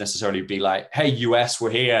to, I guess, necessarily be like, hey, US, we're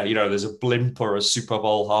here. There's a blimp or a Super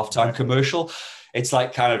Bowl halftime commercial. It's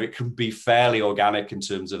like it can be fairly organic in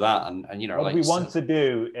terms of that. And what we want to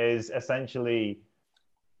do is essentially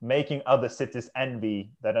making other cities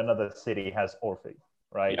envy that another city has Orfi,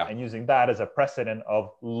 right? And using that as a precedent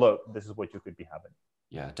of, look, this is what you could be having.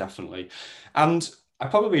 Yeah, definitely. And I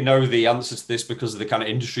probably know the answer to this because of the kind of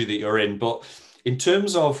industry that you're in, but in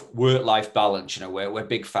terms of work-life balance, we're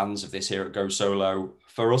big fans of this here at Go Solo.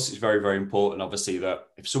 For us, it's very, very important, obviously, that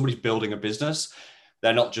if somebody's building a business,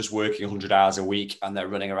 they're not just working 100 hours a week and they're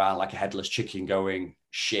running around like a headless chicken going,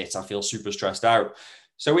 shit, I feel super stressed out.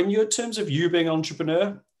 So in your terms of you being an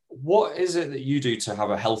entrepreneur, what is it that you do to have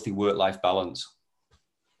a healthy work-life balance?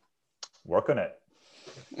 Work on it.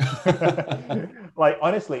 Like,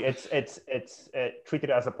 honestly, it's treat it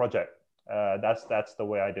as a project. That's the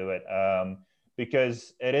way I do it.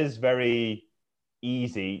 Because it is very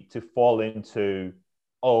easy to fall into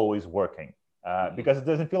always working because it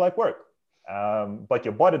doesn't feel like work. But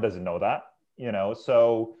your body doesn't know that,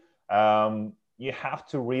 so you have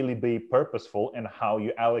to really be purposeful in how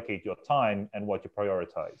you allocate your time and what you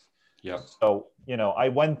prioritize. So, I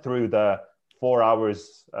went through the 4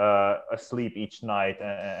 hours asleep each night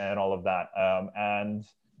and all of that. And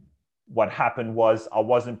what happened was I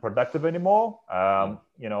wasn't productive anymore.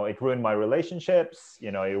 It ruined my relationships,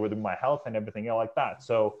 it ruined my health and everything like that.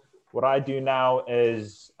 So what I do now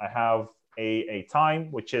is I have a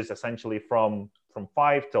time, which is essentially from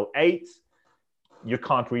 5 till 8. You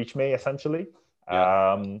can't reach me, essentially.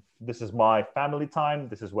 This is my family time.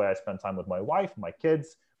 This is where I spend time with my wife, my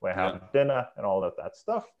kids, where I have dinner and all of that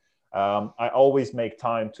stuff. I always make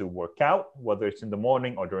time to work out, whether it's in the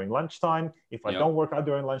morning or during lunchtime. If I don't work out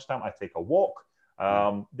during lunchtime, I take a walk.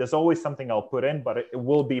 There's always something I'll put in, but it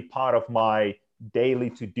will be part of my daily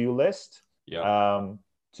to-do list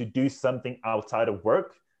to do something outside of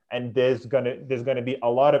work. And there's gonna be a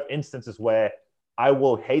lot of instances where I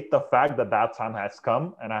will hate the fact that time has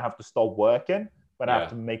come and I have to stop working, but I have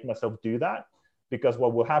to make myself do that, because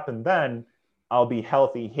what will happen then I'll be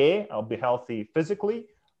healthy here, I'll be healthy physically,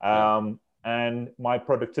 and my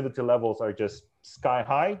productivity levels are just sky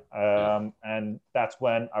high. And that's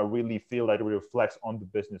when I really feel that it reflects on the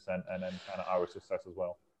business and kind of our success as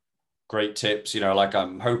well. Great tips. Like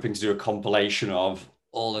I'm hoping to do a compilation of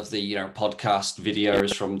all of the, podcast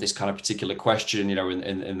videos from this kind of particular question,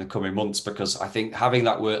 in the coming months, because I think having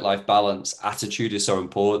that work-life balance attitude is so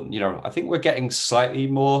important. I think we're getting slightly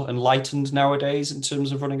more enlightened nowadays in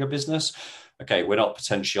terms of running a business. Okay, we're not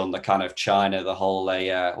potentially on the kind of China, the whole,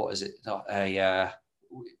 what is it? Not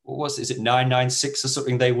is it 996 or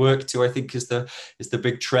something they work to, I think is the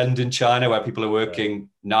big trend in China, where people are working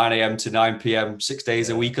 9 a.m. to 9 p.m. 6 days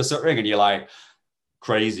a week or something. And you're like,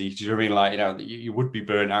 crazy. Do you know what I mean? Like, you would be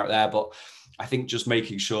burnt out there. But I think just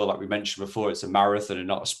making sure, like we mentioned before, it's a marathon and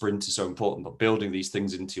not a sprint is so important, but building these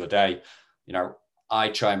things into your day, I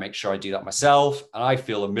try and make sure I do that myself, and I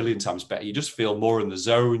feel a million times better. You just feel more in the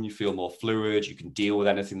zone. You feel more fluid. You can deal with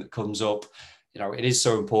anything that comes up. It is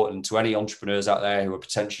so important to any entrepreneurs out there who are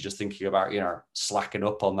potentially just thinking about, slacking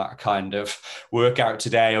up on that kind of workout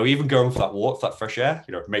today, or even going for that walk, for that fresh air,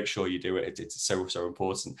 make sure you do it. It's so, so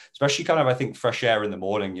important, especially kind of, I think, fresh air in the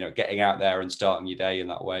morning, getting out there and starting your day in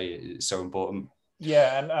that way is so important.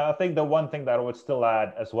 Yeah. And I think the one thing that I would still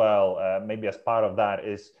add as well, maybe as part of that,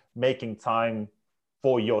 is making time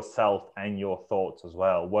for yourself and your thoughts as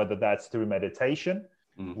well, whether that's through meditation,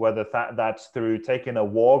 whether that's through taking a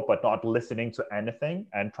walk but not listening to anything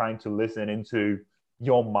and trying to listen into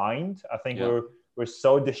your mind. I think we're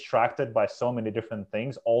so distracted by so many different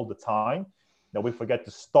things all the time that we forget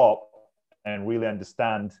to stop and really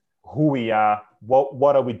understand who we are,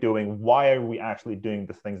 what are we doing, why are we actually doing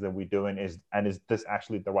the things that we're doing, is this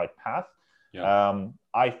actually the right path?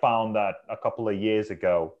 I found that a couple of years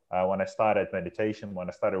ago, when I started meditation, when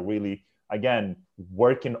I started really, again,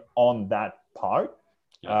 working on that part,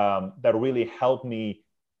 that really helped me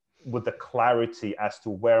with the clarity as to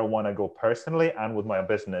where I want to go personally and with my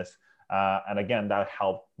business. And again, that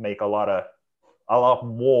helped make a lot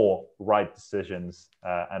more right decisions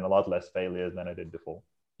and a lot less failures than I did before.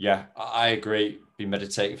 Yeah, I agree. Been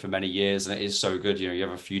meditating for many years, and it is so good. You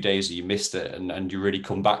have a few days that you missed it, and you really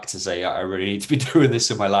come back to say, I really need to be doing this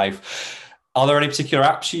in my life. Are there any particular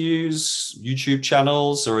apps you use, YouTube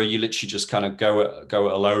channels, or are you literally just kind of go it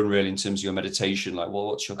alone, really, in terms of your meditation? Like,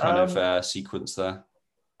 what's your kind of sequence there?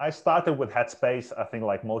 I started with Headspace, I think,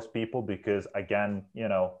 like most people, because again,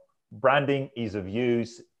 branding, ease of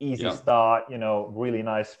use, easy start, really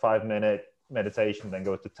nice 5-minute meditation, then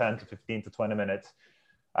go to 10 to 15 to 20 minutes.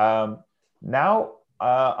 Now,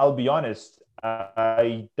 I'll be honest,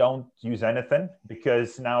 I don't use anything,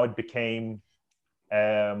 because now it became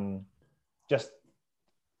just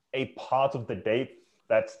a part of the day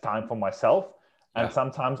that's time for myself. And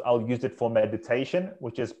sometimes I'll use it for meditation,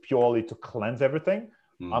 which is purely to cleanse everything.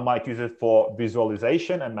 I might use it for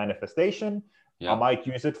visualization and manifestation. I might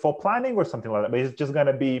use it for planning or something like that. But it's just going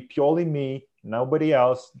to be purely me, nobody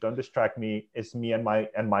else. Don't distract me. It's me and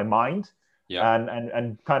my mind.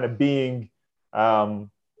 And kind of being, I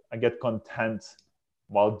get content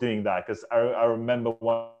while doing that. Because I remember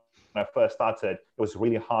when I first started, it was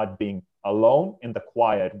really hard being alone in the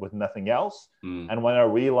quiet with nothing else. And when I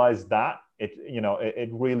realized that, it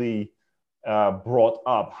really brought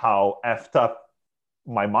up how effed up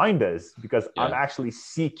my mind is, because I'm actually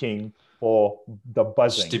seeking for the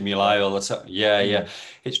buzzing stimuli all the time.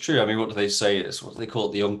 It's true. I mean, what do they say? It's what they call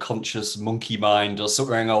it, the unconscious monkey mind or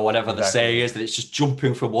something, or whatever the say is, that it's just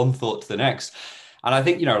jumping from one thought to the next. And I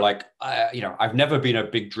think, I've never been a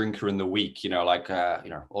big drinker in the week, or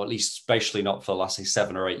at least especially not for the last, say,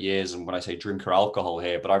 7 or 8 years. And when I say drinker, alcohol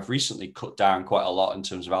here, but I've recently cut down quite a lot in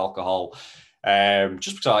terms of alcohol,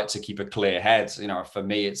 just because I like to keep a clear head. For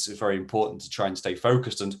me, it's very important to try and stay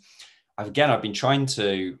focused. And I've been trying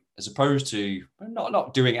to, as opposed to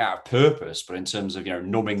not doing it out of purpose, but in terms of,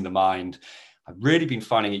 numbing the mind, I've really been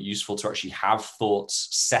finding it useful to actually have thoughts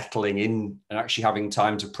settling in and actually having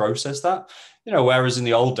time to process that. Whereas in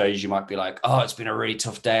the old days, you might be like, oh, it's been a really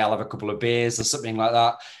tough day, I'll have a couple of beers or something like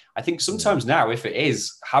that. I think sometimes now, if it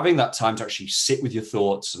is, having that time to actually sit with your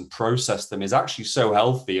thoughts and process them is actually so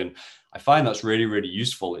healthy. And I find that's really, really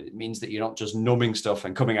useful. It means that you're not just numbing stuff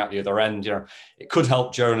and coming out the other end. It could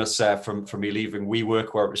help Jonas from me leaving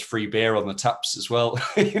WeWork, where it was free beer on the taps as well,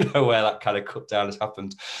 where that kind of cut down has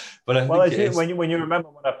happened. But when you remember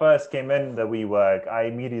when I first came in the WeWork, I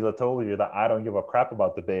immediately told you that I don't give a crap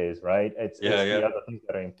about the beers, right? It's the other things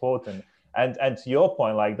that are important. And to your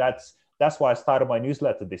point, like that's why I started my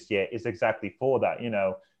newsletter this year, is exactly for that.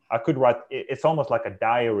 I could write, it's almost like a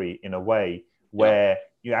diary in a way, where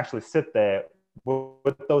you actually sit there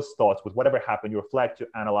with those thoughts, with whatever happened, you reflect, you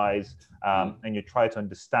analyze, and you try to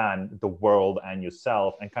understand the world and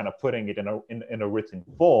yourself, and kind of putting it in a written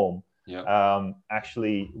form.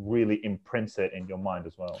 Actually really imprints it in your mind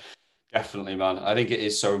as well. Definitely, man. I think it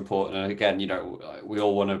is so important. And again, we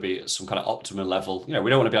all want to be at some kind of optimal level. We don't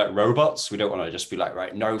want to be like robots. We don't want to just be like,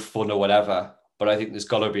 right, no fun or whatever. But I think there's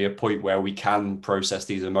got to be a point where we can process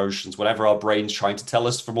these emotions, whatever our brain's trying to tell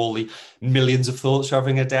us from all the millions of thoughts we're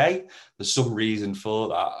having a day. There's some reason for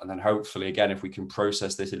that. And then hopefully, again, if we can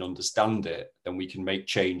process this and understand it, then we can make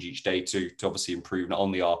change each day to obviously improve not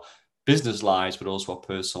only our business lives, but also our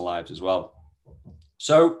personal lives as well.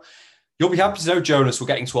 So you'll be happy to know, Jonas, we're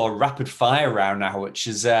getting to our rapid fire round now, which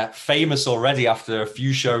is famous already after a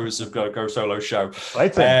few shows of Go Solo Show.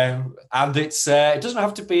 And it doesn't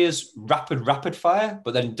have to be as rapid fire,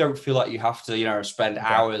 but then don't feel like you have to, spend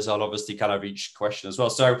hours on obviously kind of each question as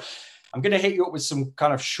well. So I'm going to hit you up with some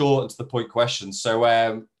kind of short and to the point questions. So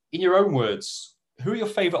in your own words, who are your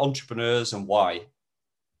favorite entrepreneurs and why?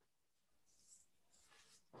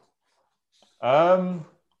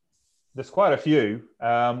 There's quite a few.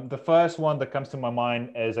 The first one that comes to my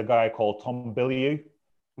mind is a guy called Tom Bilyeu.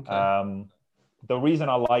 Okay. The reason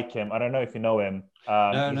I like him, I don't know if you know him.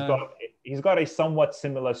 He's got a somewhat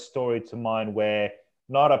similar story to mine, where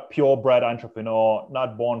not a purebred entrepreneur,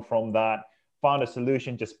 not born from that, found a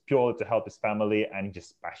solution just purely to help his family, and he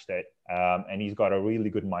just smashed it. And he's got a really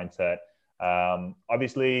good mindset.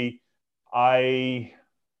 Obviously,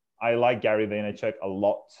 I like Gary Vaynerchuk a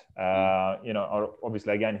lot.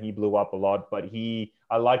 Obviously, again, he blew up a lot, but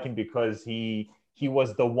I like him because he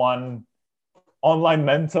was the one online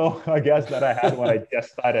mentor, I guess, that I had when I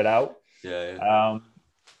just started out.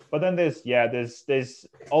 But then there's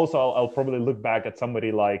also, I'll probably look back at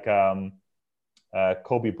somebody like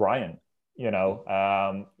Kobe Bryant.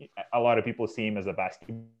 A lot of people see him as a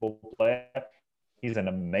basketball player. He's an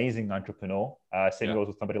amazing entrepreneur. Same goes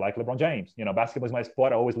with somebody like LeBron James. Basketball is my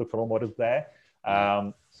sport. I always look for role models there.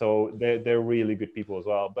 So they're really good people as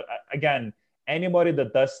well. But again, anybody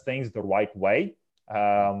that does things the right way,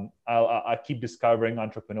 I keep discovering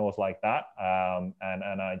entrepreneurs like that.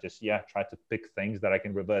 And I just, try to pick things that I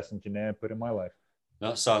can reverse engineer and put in my life.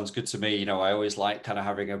 That sounds good to me. I always like kind of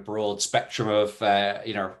having a broad spectrum of,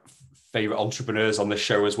 favorite entrepreneurs on this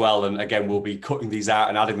show as well. And again, we'll be cutting these out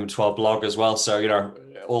and adding them to our blog as well. So,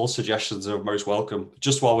 all suggestions are most welcome.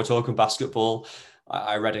 Just while we're talking basketball,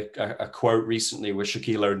 I read a quote recently with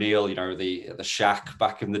Shaquille O'Neal, the Shaq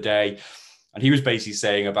back in the day. And he was basically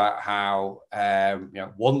saying about how,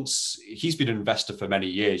 once he's been an investor for many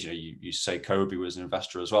years, you say Kobe was an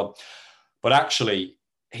investor as well. But actually,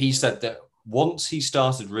 he said that once he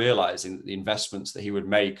started realizing that the investments that he would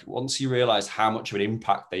make, once he realized how much of an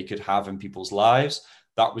impact they could have in people's lives,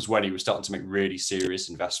 that was when he was starting to make really serious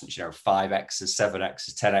investments, 5Xs,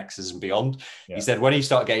 7Xs, 10Xs and beyond. Yeah. He said when he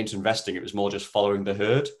started getting into investing, it was more just following the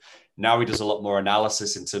herd. Now he does a lot more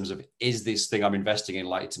analysis in terms of, is this thing I'm investing in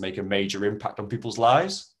likely to make a major impact on people's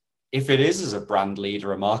lives? If it is, as a brand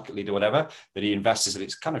leader, a market leader, whatever, that he invests in,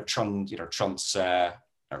 it's kind of translated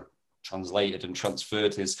and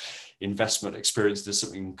transferred his investment experience to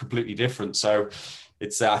something completely different. So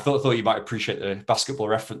it's I thought you might appreciate the basketball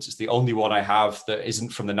reference. It's the only one I have that isn't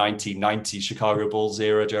from the 1990s Chicago Bulls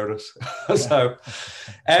era, Jonas. So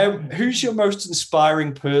who's your most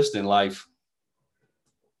inspiring person in life?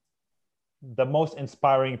 The most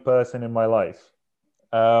inspiring person in my life.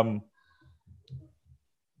 On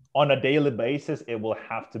a daily basis, it will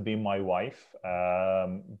have to be my wife,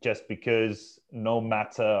 just because no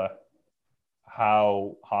matter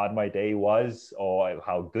how hard my day was or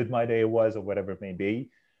how good my day was or whatever it may be,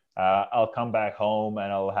 I'll come back home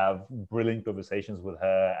and I'll have brilliant conversations with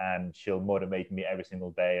her, and she'll motivate me every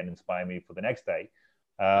single day and inspire me for the next day.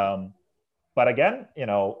 But again,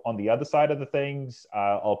 on the other side of the things,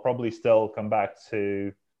 I'll probably still come back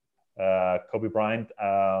to Kobe Bryant,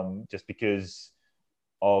 just because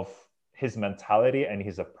of his mentality and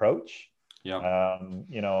his approach. That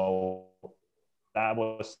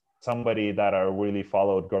was somebody that I really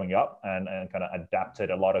followed growing up, and kind of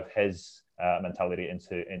adapted a lot of his mentality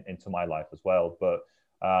into my life as well. But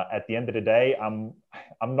at the end of the day, I'm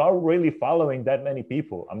not really following that many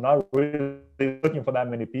people. I'm not really looking for that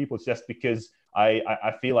many people, just because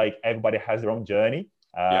I feel like everybody has their own journey.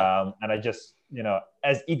 And I just,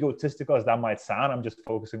 as egotistical as that might sound, I'm just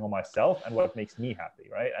focusing on myself and what makes me happy,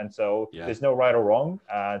 right? And so there's no right or wrong.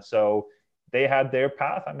 So they had their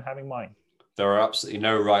path, I'm having mine. There are absolutely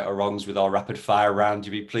no right or wrongs with our rapid fire round.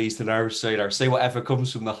 You'd be pleased to know. So, say whatever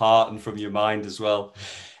comes from the heart and from your mind as well.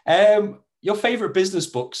 Your favorite business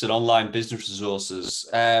books and online business resources.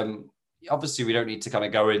 obviously we don't need to kind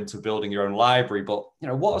of go into building your own library, but,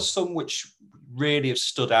 what are some which really have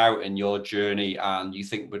stood out in your journey and you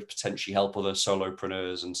think would potentially help other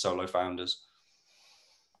solopreneurs and solo founders?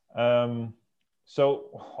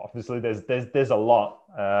 So obviously there's a lot,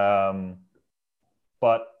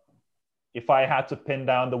 but if I had to pin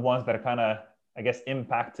down the ones that kind of, I guess,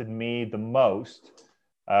 impacted me the most,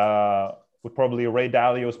 would probably Ray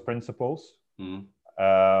Dalio's principles,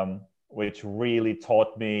 which really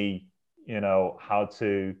taught me, how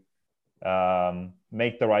to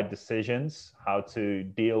make the right decisions, how to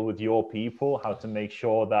deal with your people, how to make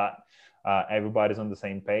sure that everybody's on the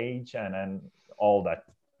same page, and all that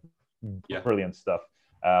brilliant stuff.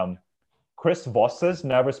 Chris Voss's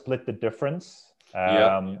Never Split the Difference.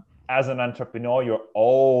 As an entrepreneur, you're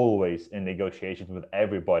always in negotiations with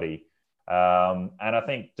everybody. And I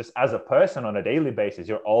think just as a person on a daily basis,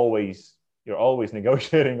 you're always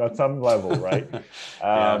negotiating on some level, right?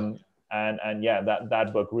 That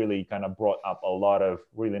book really kind of brought up a lot of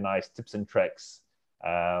really nice tips and tricks,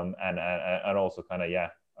 and also kind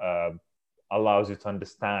of allows you to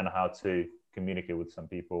understand how to communicate with some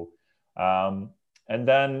people. And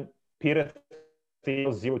then Peter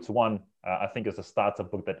Thiel's 0 to 1, I think is a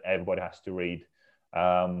startup book that everybody has to read,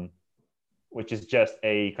 which is just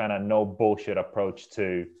a kind of no bullshit approach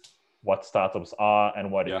to what startups are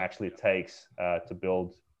and what it actually takes to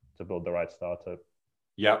build the right startup.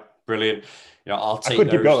 Yeah, brilliant. I'll take I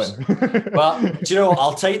could keep going. Well, do you know what?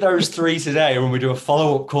 I'll take those 3 today when we do a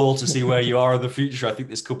follow-up call to see where you are in the future. I think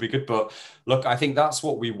this could be good. But look, I think that's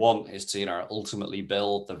what we want, is to, ultimately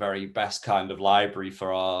build the very best kind of library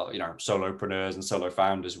for our, solopreneurs and solo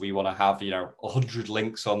founders. We want to have, 100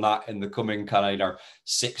 links on that in the coming kind of,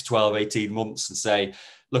 6, 12, 18 months, and say,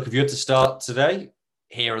 look, if you had to start today,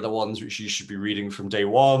 here are the ones which you should be reading from day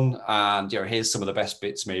one. And, here's some of the best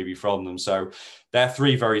bits maybe from them. So they're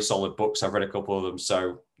 3 very solid books. I've read a couple of them.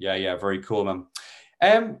 So yeah, very cool, man.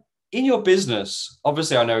 In your business,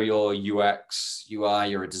 obviously I know you're UX, UI,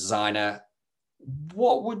 you're a designer.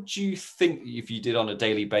 What would you think, if you did on a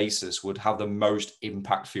daily basis, would have the most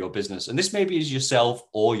impact for your business? And this maybe is yourself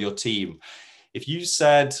or your team. If you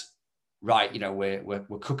said, right,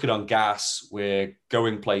 we're cooking on gas, we're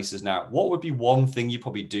going places now, what would be one thing you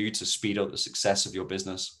probably do to speed up the success of your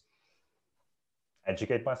business?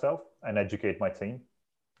 Educate myself and educate my team.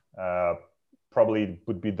 Probably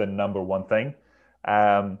would be the number one thing.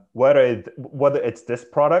 Whether it's this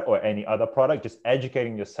product or any other product, just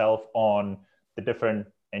educating yourself on the different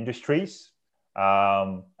industries.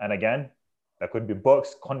 And again, that could be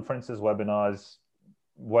books, conferences, webinars,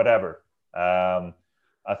 whatever.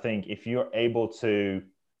 I think if you're able to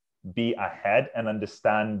be ahead and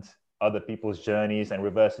understand other people's journeys and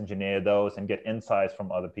reverse engineer those and get insights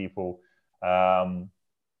from other people, I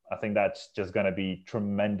think that's just going to be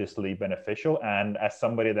tremendously beneficial. And as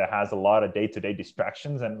somebody that has a lot of day-to-day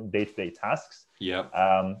distractions and day-to-day tasks,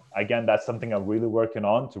 again, that's something I'm really working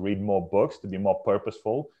on, to read more books, to be more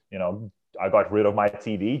purposeful. I got rid of my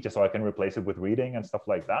TV just so I can replace it with reading and stuff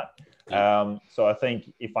like that. So I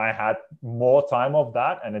think if I had more time of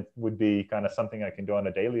that, and it would be kind of something I can do on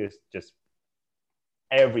a daily, is just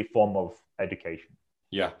every form of education.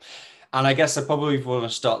 Yeah. And I guess I probably want to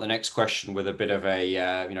start the next question with a bit of a,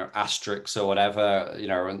 asterisk or whatever,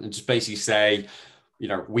 and just basically say,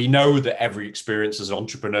 we know that every experience as an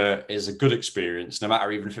entrepreneur is a good experience, no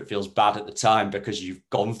matter even if it feels bad at the time, because you've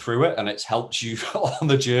gone through it and it's helped you on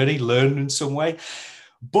the journey, learn in some way.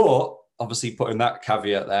 But obviously putting that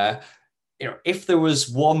caveat there, if there was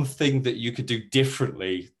one thing that you could do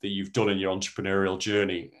differently that you've done in your entrepreneurial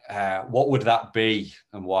journey, what would that be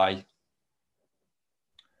and why?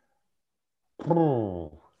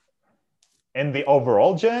 In the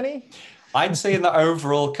overall journey? I'd say in that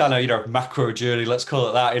overall kind of, macro journey, let's call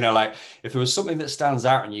it that, like if there was something that stands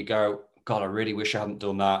out and you go, God, I really wish I hadn't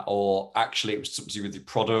done that, or actually it was something to do with your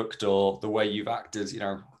product or the way you've acted,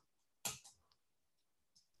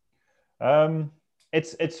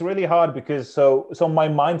 It's really hard because so my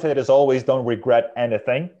mindset is always don't regret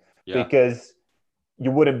anything, because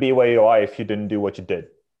you wouldn't be where you are if you didn't do what you did.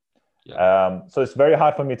 So it's very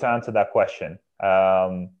hard for me to answer that question,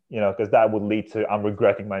 because that would lead to I'm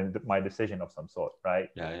regretting my decision of some sort, right?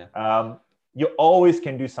 You always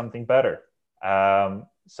can do something better.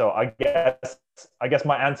 So I guess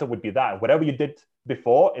my answer would be that whatever you did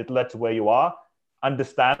before, it led to where you are.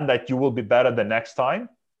 Understand that you will be better the next time.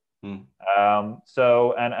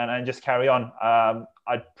 So and just carry on.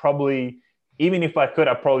 I'd probably, even if I could,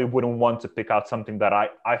 I probably wouldn't want to pick out something that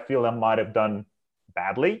I feel I might have done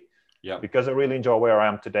badly. Because I really enjoy where I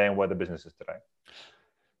am today and where the business is today.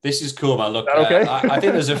 This is cool, man. Look, Okay. I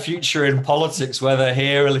think there's a future in politics, whether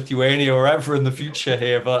here or Lithuania or ever in the future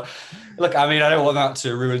here. But look, I mean, I don't want that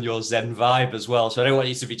to ruin your Zen vibe as well. So I don't want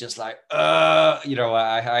you to be just like,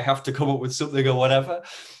 I have to come up with something or whatever.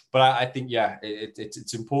 But I think, yeah,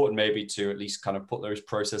 it's important maybe to at least kind of put those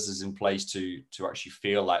processes in place to actually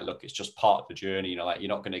feel like, look, it's just part of the journey. Like you're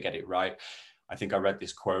not going to get it right. I think I read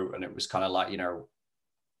this quote and it was kind of like,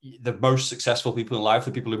 the most successful people in life are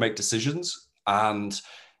the people who make decisions. And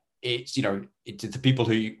it's, the people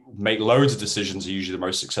who make loads of decisions are usually the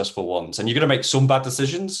most successful ones. And you're going to make some bad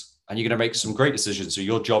decisions and you're going to make some great decisions. So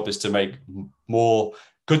your job is to make more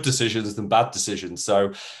good decisions than bad decisions.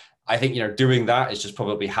 So I think, doing that is just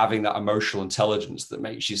probably having that emotional intelligence that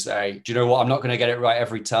makes you say, do you know what? I'm not going to get it right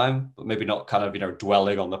every time, but maybe not kind of,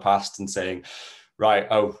 dwelling on the past and saying, right,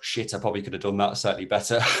 oh shit, I probably could have done that slightly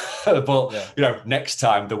better. But, next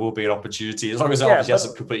time there will be an opportunity, as long as it obviously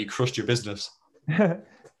hasn't completely crushed your business.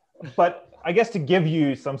 But I guess to give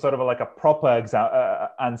you some sort of a proper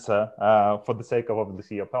answer for the sake of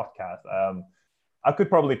obviously your podcast, I could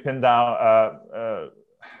probably pin down,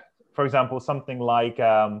 for example, something like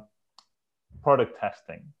product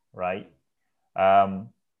testing, right? I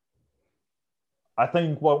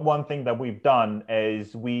think one thing that we've done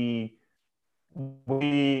is we,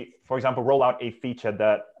 for example, roll out a feature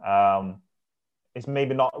that is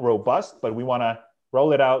maybe not robust, but we want to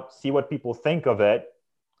roll it out, see what people think of it,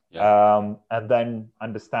 and then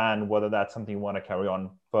understand whether that's something we want to carry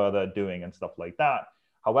on further doing and stuff like that.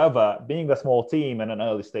 However, being a small team and an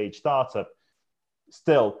early stage startup,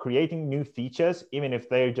 still creating new features, even if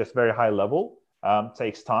they're just very high level,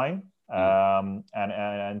 takes time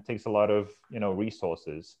and takes a lot of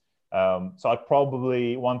resources. So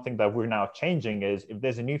one thing that we're now changing is if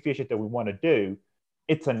there's a new feature that we want to do,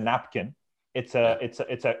 it's a napkin, it's a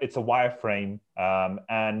wireframe,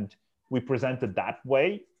 and we present it that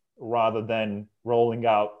way rather than rolling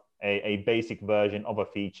out a basic version of a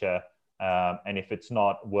feature. And if it's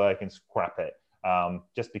not working, scrap it.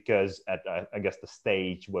 Just because at I guess the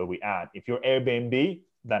stage where we at. If you're Airbnb,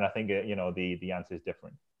 then I think the answer is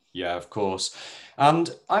different. Yeah, of course.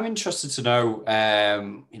 And I'm interested to know,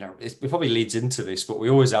 it probably leads into this, but we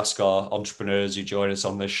always ask our entrepreneurs who join us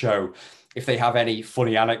on this show if they have any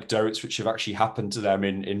funny anecdotes which have actually happened to them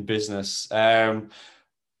in business.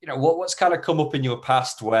 What's kind of come up in your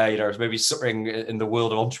past where, there's maybe something in the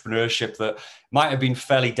world of entrepreneurship that might have been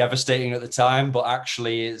fairly devastating at the time, but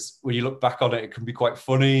actually is, when you look back on it, it can be quite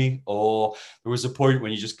funny, or there was a point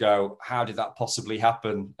when you just go, how did that possibly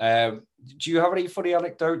happen? Do you have any funny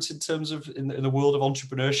anecdotes in terms of in the world of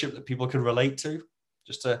entrepreneurship that people can relate to,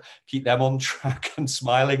 just to keep them on track and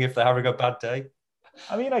smiling if they're having a bad day?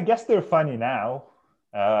 I mean, I guess they're funny now.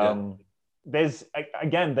 There's,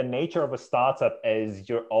 again, the nature of a startup is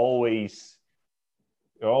you're always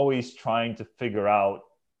trying to figure out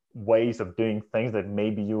ways of doing things that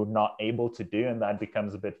maybe you're not able to do, and that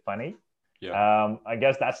becomes a bit funny. I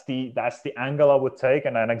guess that's the angle I would take.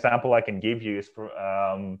 And an example I can give you is for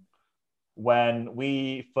when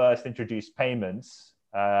we first introduced payments,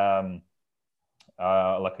 like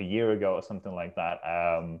a year ago or something like that.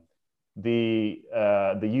 The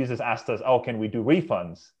users asked us, "Oh, can we do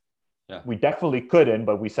refunds?" We definitely couldn't,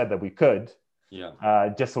 but we said that we could.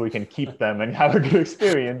 Just so we can keep them and have a good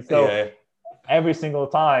experience. So every single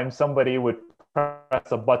time somebody would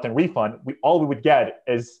press a button refund, all we would get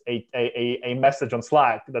is a message on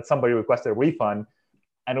Slack that somebody requested a refund,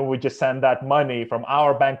 and we would just send that money from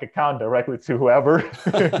our bank account directly to whoever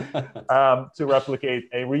to replicate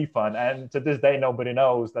a refund. And to this day, nobody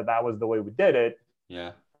knows that was the way we did it.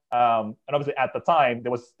 And obviously at the time,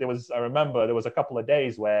 there was I remember there was a couple of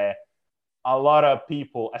days where a lot of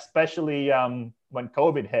people, especially when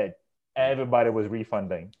COVID hit, everybody was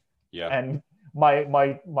refunding. And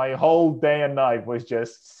my whole day and night was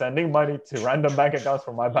just sending money to random bank accounts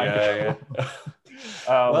from my bank account.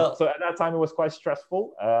 So at that time it was quite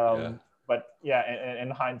stressful. But in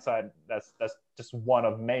hindsight, that's just one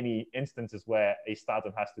of many instances where a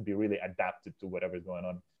startup has to be really adapted to whatever's going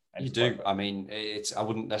on. You do. I mean, I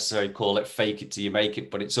wouldn't necessarily call it fake it till you make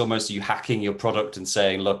it, but it's almost you hacking your product and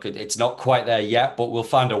saying, look, it's not quite there yet, but we'll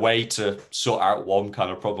find a way to sort out one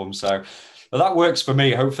kind of problem. So that works for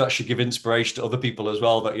me. Hopefully that should give inspiration to other people as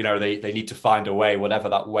well, that, they need to find a way, whatever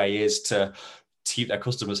that way is, to keep their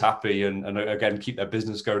customers happy and again, keep their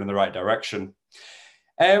business going in the right direction.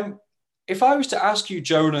 If I was to ask you,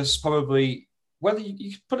 Jonas, probably, whether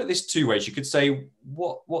you could put it this two ways, you could say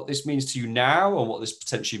what this means to you now and what this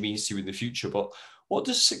potentially means to you in the future, but what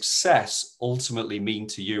does success ultimately mean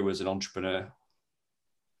to you as an entrepreneur?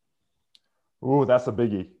 Ooh, that's a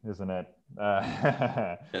biggie, isn't it?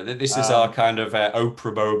 Yeah, this is our kind of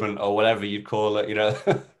Oprah moment or whatever you'd call it, you know.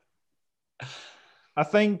 I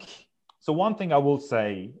think so. One thing I will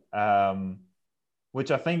say,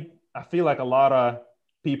 which I feel like a lot of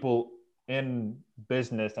people in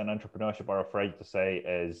business and entrepreneurship are afraid to say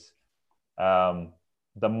is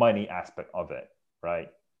the money aspect of it, right?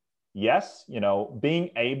 Yes,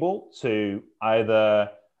 being able to either,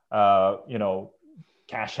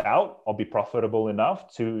 cash out or be profitable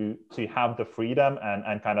enough to have the freedom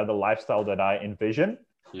and kind of the lifestyle that I envision,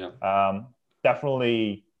 Yeah.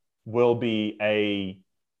 definitely will be a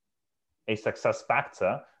success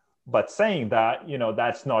factor. But saying that,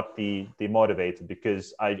 that's not the motivator,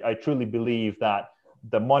 because I truly believe that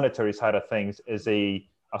the monetary side of things is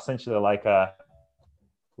essentially like a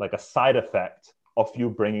side effect of you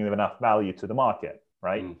bringing enough value to the market,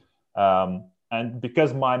 right? And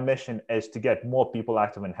because my mission is to get more people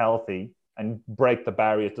active and healthy and break the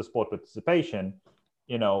barriers to sport participation,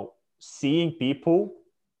 seeing people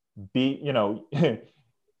be,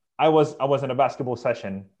 I was in a basketball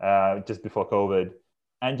session just before COVID,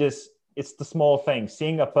 and just it's the small thing,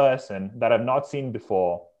 seeing a person that I've not seen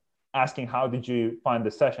before, asking how did you find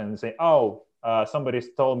the session, and say, oh,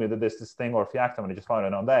 somebody's told me that there's this thing Orfi Active and I just found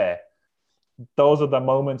it on there. Those are the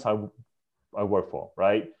moments I work for,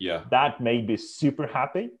 right? Yeah. That made me super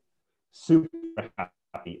happy.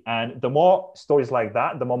 And the more stories like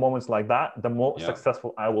that, the more moments like that, the more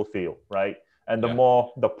successful I will feel, right? And the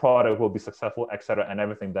more the product will be successful, et cetera, and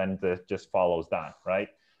everything then just follows that, right?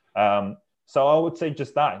 So I would say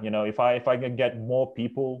just that, if I can get more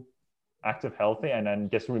people active, healthy, and then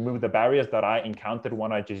just remove the barriers that I encountered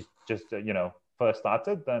when I just first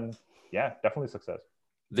started, then yeah, definitely success.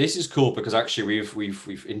 This is cool because actually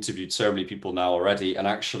we've interviewed so many people now already, and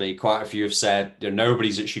actually quite a few have said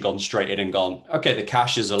nobody's actually gone straight in and gone, okay, the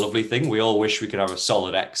cash is a lovely thing. We all wish we could have a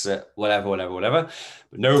solid exit, whatever.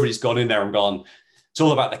 But nobody's gone in there and gone, it's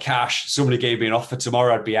all about the cash. Somebody gave me an offer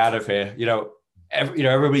tomorrow, I'd be out of here.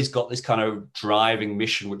 Everybody's got this kind of driving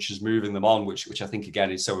mission, which is moving them on, which I think,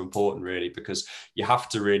 again, is so important, really, because you have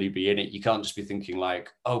to really be in it. You can't just be thinking like,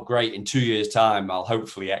 oh, great, in 2 years' time, I'll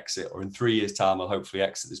hopefully exit, or in 3 years' time, I'll hopefully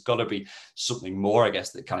exit. There's got to be something more, I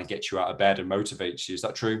guess, that kind of gets you out of bed and motivates you. Is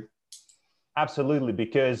that true? Absolutely,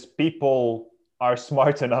 because people are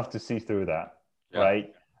smart enough to see through that,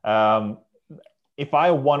 right? If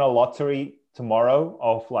I won a lottery tomorrow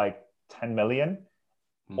of like 10 million,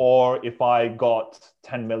 or if I got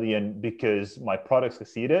 10 million because my product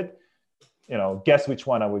succeeded, guess which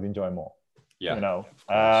one I would enjoy more. And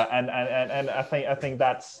I think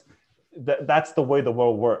that's the way the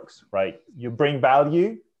world works, right? You bring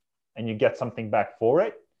value and you get something back for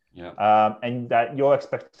it. And that your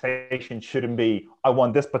expectation shouldn't be, I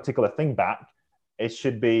want this particular thing back. It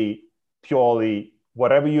should be purely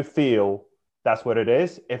whatever you feel, that's what it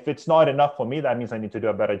is. If it's not enough for me, that means I need to do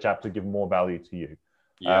a better job to give more value to you.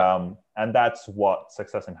 And that's what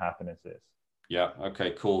success and happiness is. Yeah.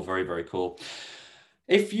 Okay, cool. Very, very cool.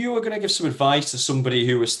 If you were going to give some advice to somebody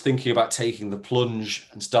who was thinking about taking the plunge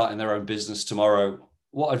and starting their own business tomorrow,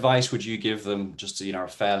 what advice would you give them, just to, a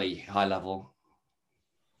fairly high level?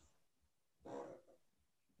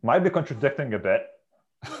 Might be contradicting a bit.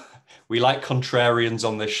 We like contrarians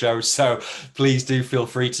on this show, so please do feel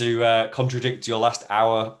free to contradict your last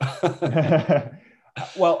hour.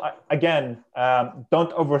 Well, again,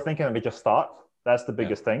 don't overthink it and just start. That's the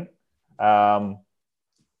biggest thing.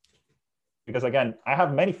 Because again, I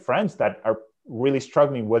have many friends that are really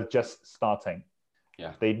struggling with just starting.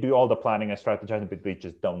 They do all the planning and strategizing, but they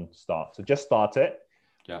just don't start. So just start it.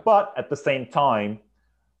 But at the same time,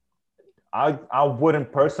 I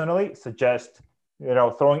wouldn't personally suggest,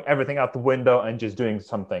 throwing everything out the window and just doing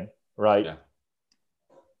something, right?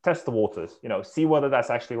 Test the waters, see whether that's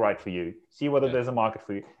actually right for you, see whether there's a market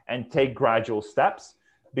for you, and take gradual steps,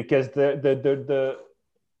 because it's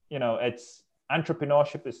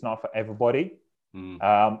entrepreneurship is not for everybody.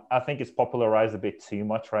 I think it's popularized a bit too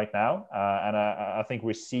much right now. And I think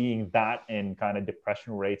we're seeing that in kind of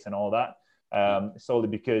depression rates and all that, solely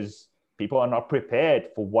because people are not prepared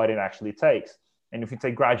for what it actually takes. And if you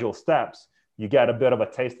take gradual steps, you get a bit of a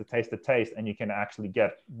taste, and you can actually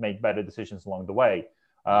make better decisions along the way.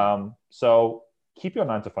 So keep your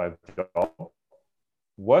 9-to-5 job,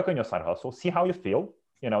 work on your side hustle, see how you feel,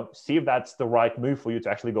 see if that's the right move for you to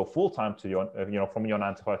actually go full time to your, from your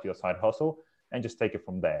 9-to-5 to your side hustle, and just take it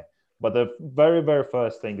from there. But the very, very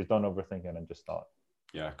first thing is don't overthink it and just start.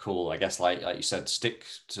 Yeah, cool. I guess like you said, stick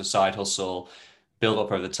to side hustle, build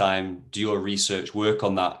up over the time, do your research, work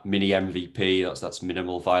on that mini MVP. That's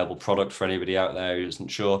minimal viable product for anybody out there who isn't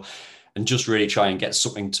sure, and just really try and get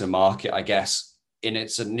something to market, I guess, in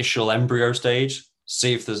its initial embryo stage,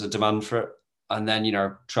 see if there's a demand for it, and then,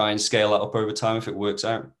 try and scale that up over time if it works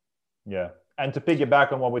out. Yeah. And to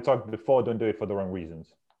piggyback on what we talked before, don't do it for the wrong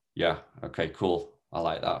reasons. Yeah. Okay, cool. I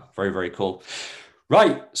like that. Very, very cool.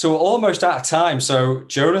 Right. So we're almost out of time. So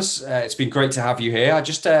Jonas, it's been great to have you here. I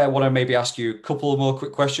just want to maybe ask you a couple more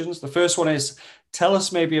quick questions. The first one is, tell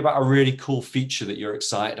us maybe about a really cool feature that you're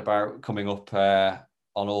excited about coming up on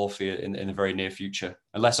Orfi in the very near future,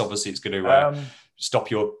 unless obviously it's going to stop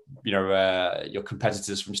your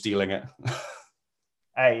competitors from stealing it.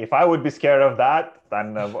 Hey, if I would be scared of that,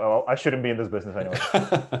 then I shouldn't be in this business anyway.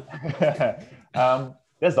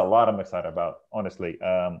 There's a lot I'm excited about, honestly.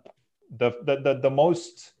 The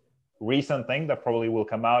most recent thing that probably will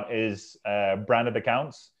come out is branded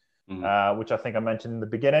accounts, which I think I mentioned in the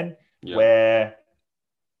beginning, where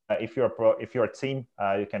if you're a team,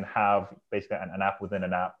 you can have basically an app within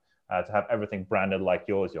an app to have everything branded like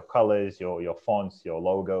yours, your colors, your fonts, your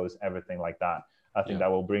logos, everything like that. I think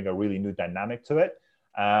that will bring a really new dynamic to it.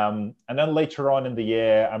 And then later on in the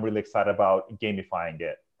year, I'm really excited about gamifying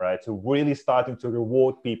it, right? So really starting to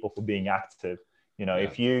reward people for being active.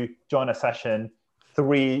 If you join a session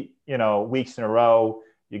 3, weeks in a row,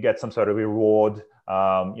 you get some sort of reward.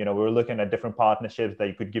 We're looking at different partnerships that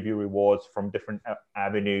you could give you rewards from different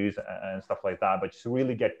avenues and stuff like that, but just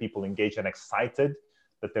really get people engaged and excited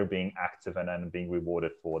that they're being active and then being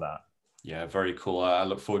rewarded for that. Yeah, very cool. I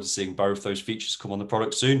look forward to seeing both those features come on the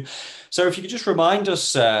product soon. So if you could just remind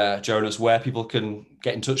us, Jonas, where people can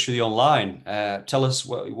get in touch with you online. Tell us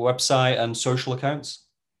what website and social accounts.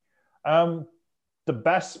 The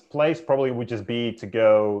best place probably would just be to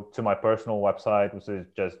go to my personal website, which is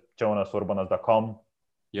just jonasurbonas.com.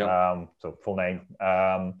 Yeah. So full name.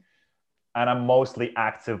 And I'm mostly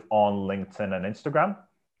active on LinkedIn and Instagram.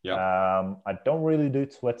 Yeah. I don't really do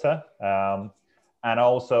Twitter. And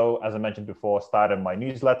also, as I mentioned before, started my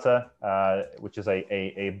newsletter, which is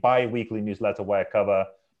a bi-weekly newsletter where I cover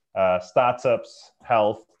startups,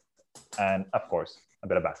 health, and of course, a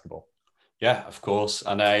bit of basketball. Yeah, of course.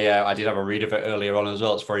 And I did have a read of it earlier on as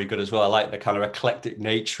well. It's very good as well. I like the kind of eclectic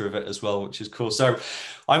nature of it as well, which is cool. So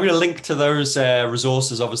I'm going to link to those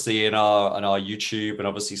resources, obviously, in our YouTube and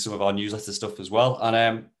obviously some of our newsletter stuff as well.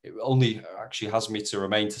 And it only actually has me to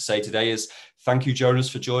remain to say today is thank you, Jonas,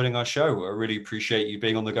 for joining our show. I really appreciate you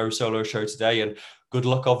being on the Go Solo show today, and good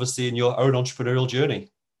luck, obviously, in your own entrepreneurial journey.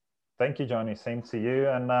 Thank you, Johnny. Same to you,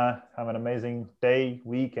 and have an amazing day,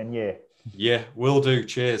 week, and year. Yeah, will do.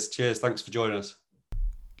 Cheers. Thanks for joining us.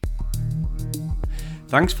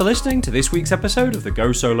 Thanks for listening to this week's episode of the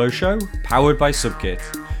Go Solo Show, powered by Subkit.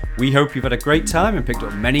 We hope you've had a great time and picked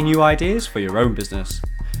up many new ideas for your own business.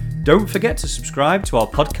 Don't forget to subscribe to our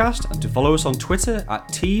podcast and to follow us on Twitter at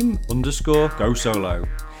team_GoSolo.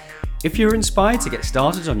 If you're inspired to get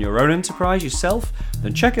started on your own enterprise yourself,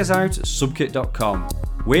 then check us out at subkit.com.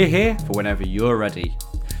 We're here for whenever you're ready.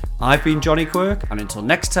 I've been Johnny Quirk, and until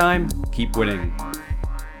next time, keep winning.